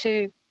trying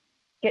to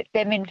get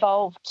them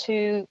involved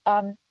to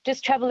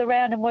just travel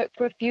around and work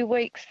for a few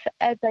weeks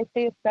as they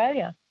see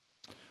Australia.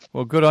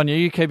 Well, good on you.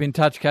 You keep in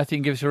touch, Kathy,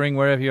 and give us a ring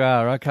wherever you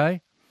are,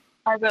 okay?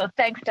 I will.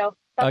 Thanks, Del.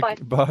 Bye-bye.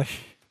 Okay, bye.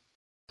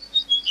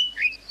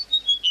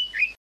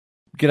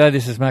 G'day,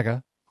 this is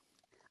Macca.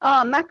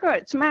 Oh, Macca,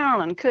 it's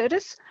Marilyn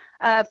Curtis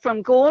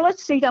from Gawler,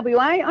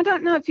 CWA. I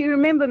don't know if you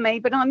remember me,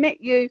 but I met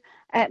you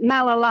at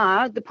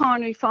Malala, the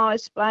Pioneer Fire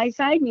Displays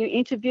Aid, and you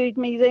interviewed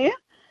me there.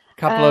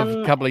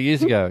 Couple of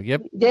years ago,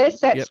 yep.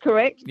 Yes, that's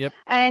correct. Yep.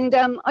 And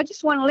I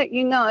just want to let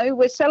you know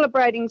we're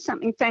celebrating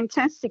something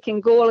fantastic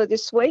in Gawler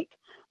this week.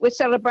 We're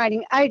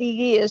celebrating 80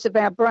 years of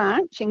our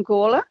branch in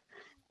Gawler,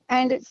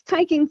 and it's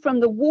taking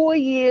from the war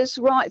years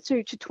right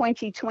through to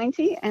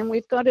 2020, and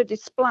we've got a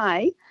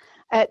display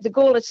at the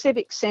Gawler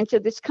Civic Centre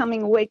this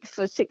coming week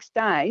for 6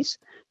 days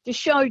to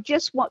show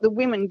just what the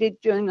women did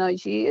during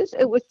those years.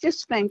 It was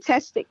just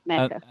fantastic,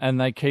 Macca. And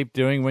they keep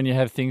doing, when you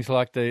have things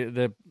like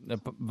the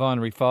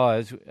binary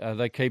fires,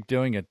 they keep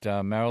doing it,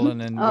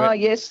 Marilyn. And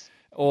yes.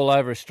 All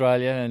over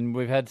Australia, and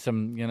we've had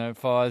some,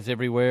 fires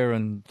everywhere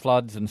and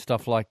floods and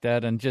stuff like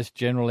that, and just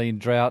generally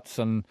droughts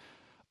and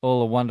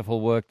all the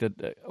wonderful work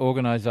that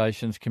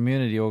organisations,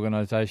 community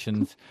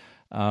organisations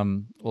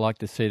like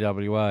the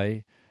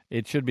CWA,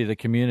 it should be the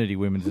Community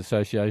Women's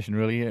Association,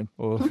 really,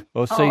 or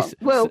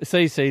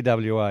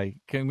CCWA,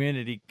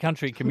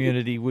 Country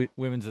Community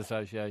Women's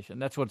Association.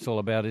 That's what it's all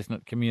about, isn't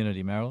it?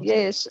 Community, Marilyn?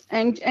 Yes,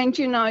 and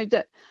you know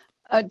that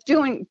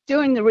doing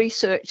the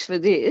research for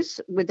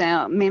this with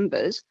our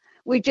members,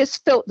 we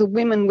just felt the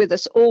women with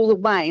us all the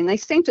way, and they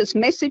sent us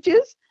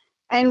messages,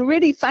 and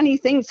really funny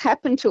things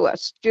happened to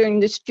us during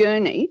this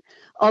journey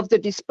of the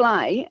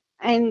display,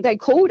 and they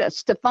called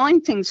us to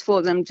find things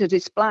for them to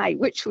display,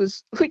 which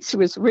was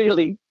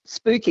really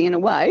spooky in a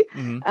way.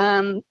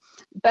 Mm-hmm.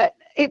 But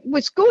it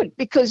was good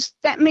because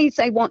that means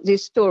they want their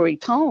story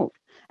told.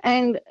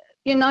 And,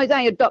 you know,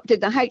 they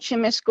adopted the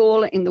HMS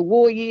Gawler in the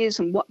war years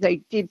and what they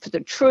did for the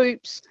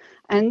troops.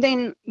 And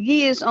then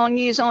years on,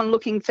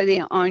 looking for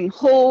their own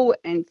hall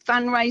and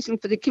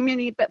fundraising for the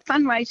community, but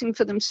fundraising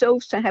for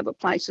themselves to have a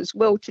place as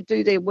well to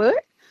do their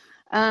work.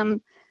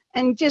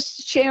 And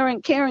just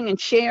caring and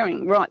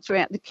sharing right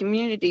throughout the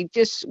community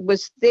just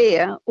was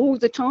there all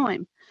the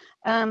time.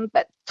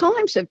 But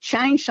times have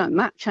changed so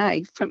much,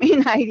 from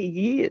in 80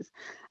 years,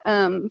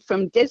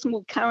 from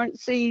decimal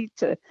currency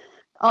to...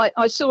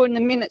 I saw in the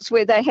minutes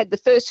where they had the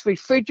first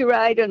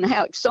refrigerator and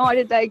how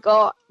excited they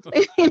got,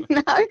 you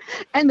know,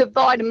 and the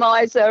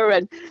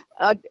Vitamizer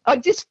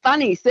and just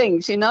funny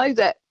things, you know,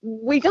 that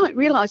we don't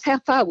realise how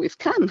far we've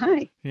come,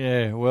 hey?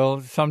 Yeah, well,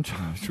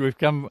 sometimes we've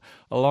come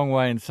a long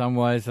way in some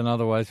ways, and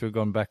other ways we've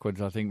gone backwards,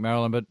 I think,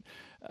 Marilyn. But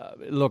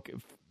look,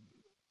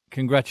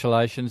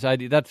 congratulations,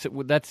 80. That's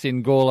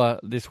in Gawler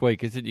this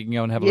week, is it? You can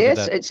go and have a look at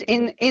that. Yes, it's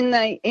in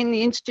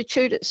the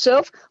institute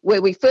itself,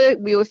 where we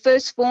were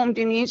first formed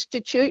in the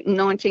institute in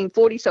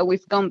 1940. So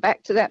we've gone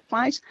back to that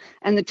place,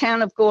 and the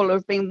town of Gawler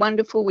have been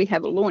wonderful. We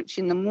have a launch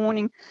in the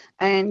morning,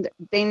 and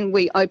then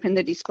we open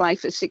the display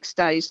for 6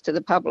 days to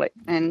the public,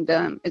 and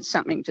it's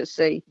something to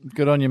see.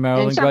 Good on you,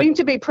 Marilyn. And something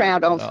to be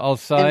proud of. I'll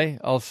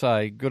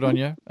say, good on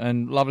you,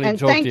 and lovely to talk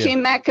to you. And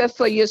thank you, Macca,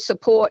 for your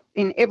support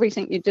in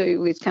everything you do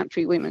with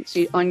Country Women.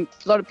 A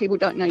lot of people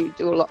don't know you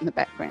do a lot in the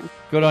background.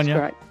 Good on you.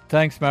 Great.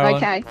 Thanks, Marilyn.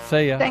 Okay.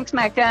 See ya. Thanks,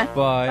 Macca.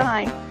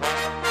 Bye. Bye.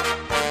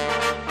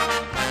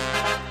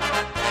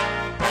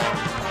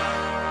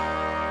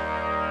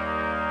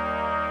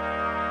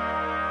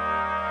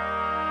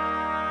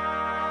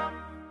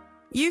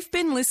 You've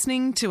been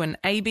listening to an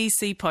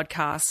ABC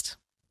podcast.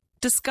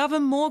 Discover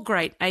more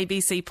great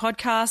ABC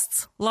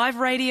podcasts, live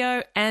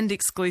radio and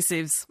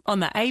exclusives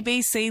on the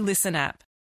ABC Listen app.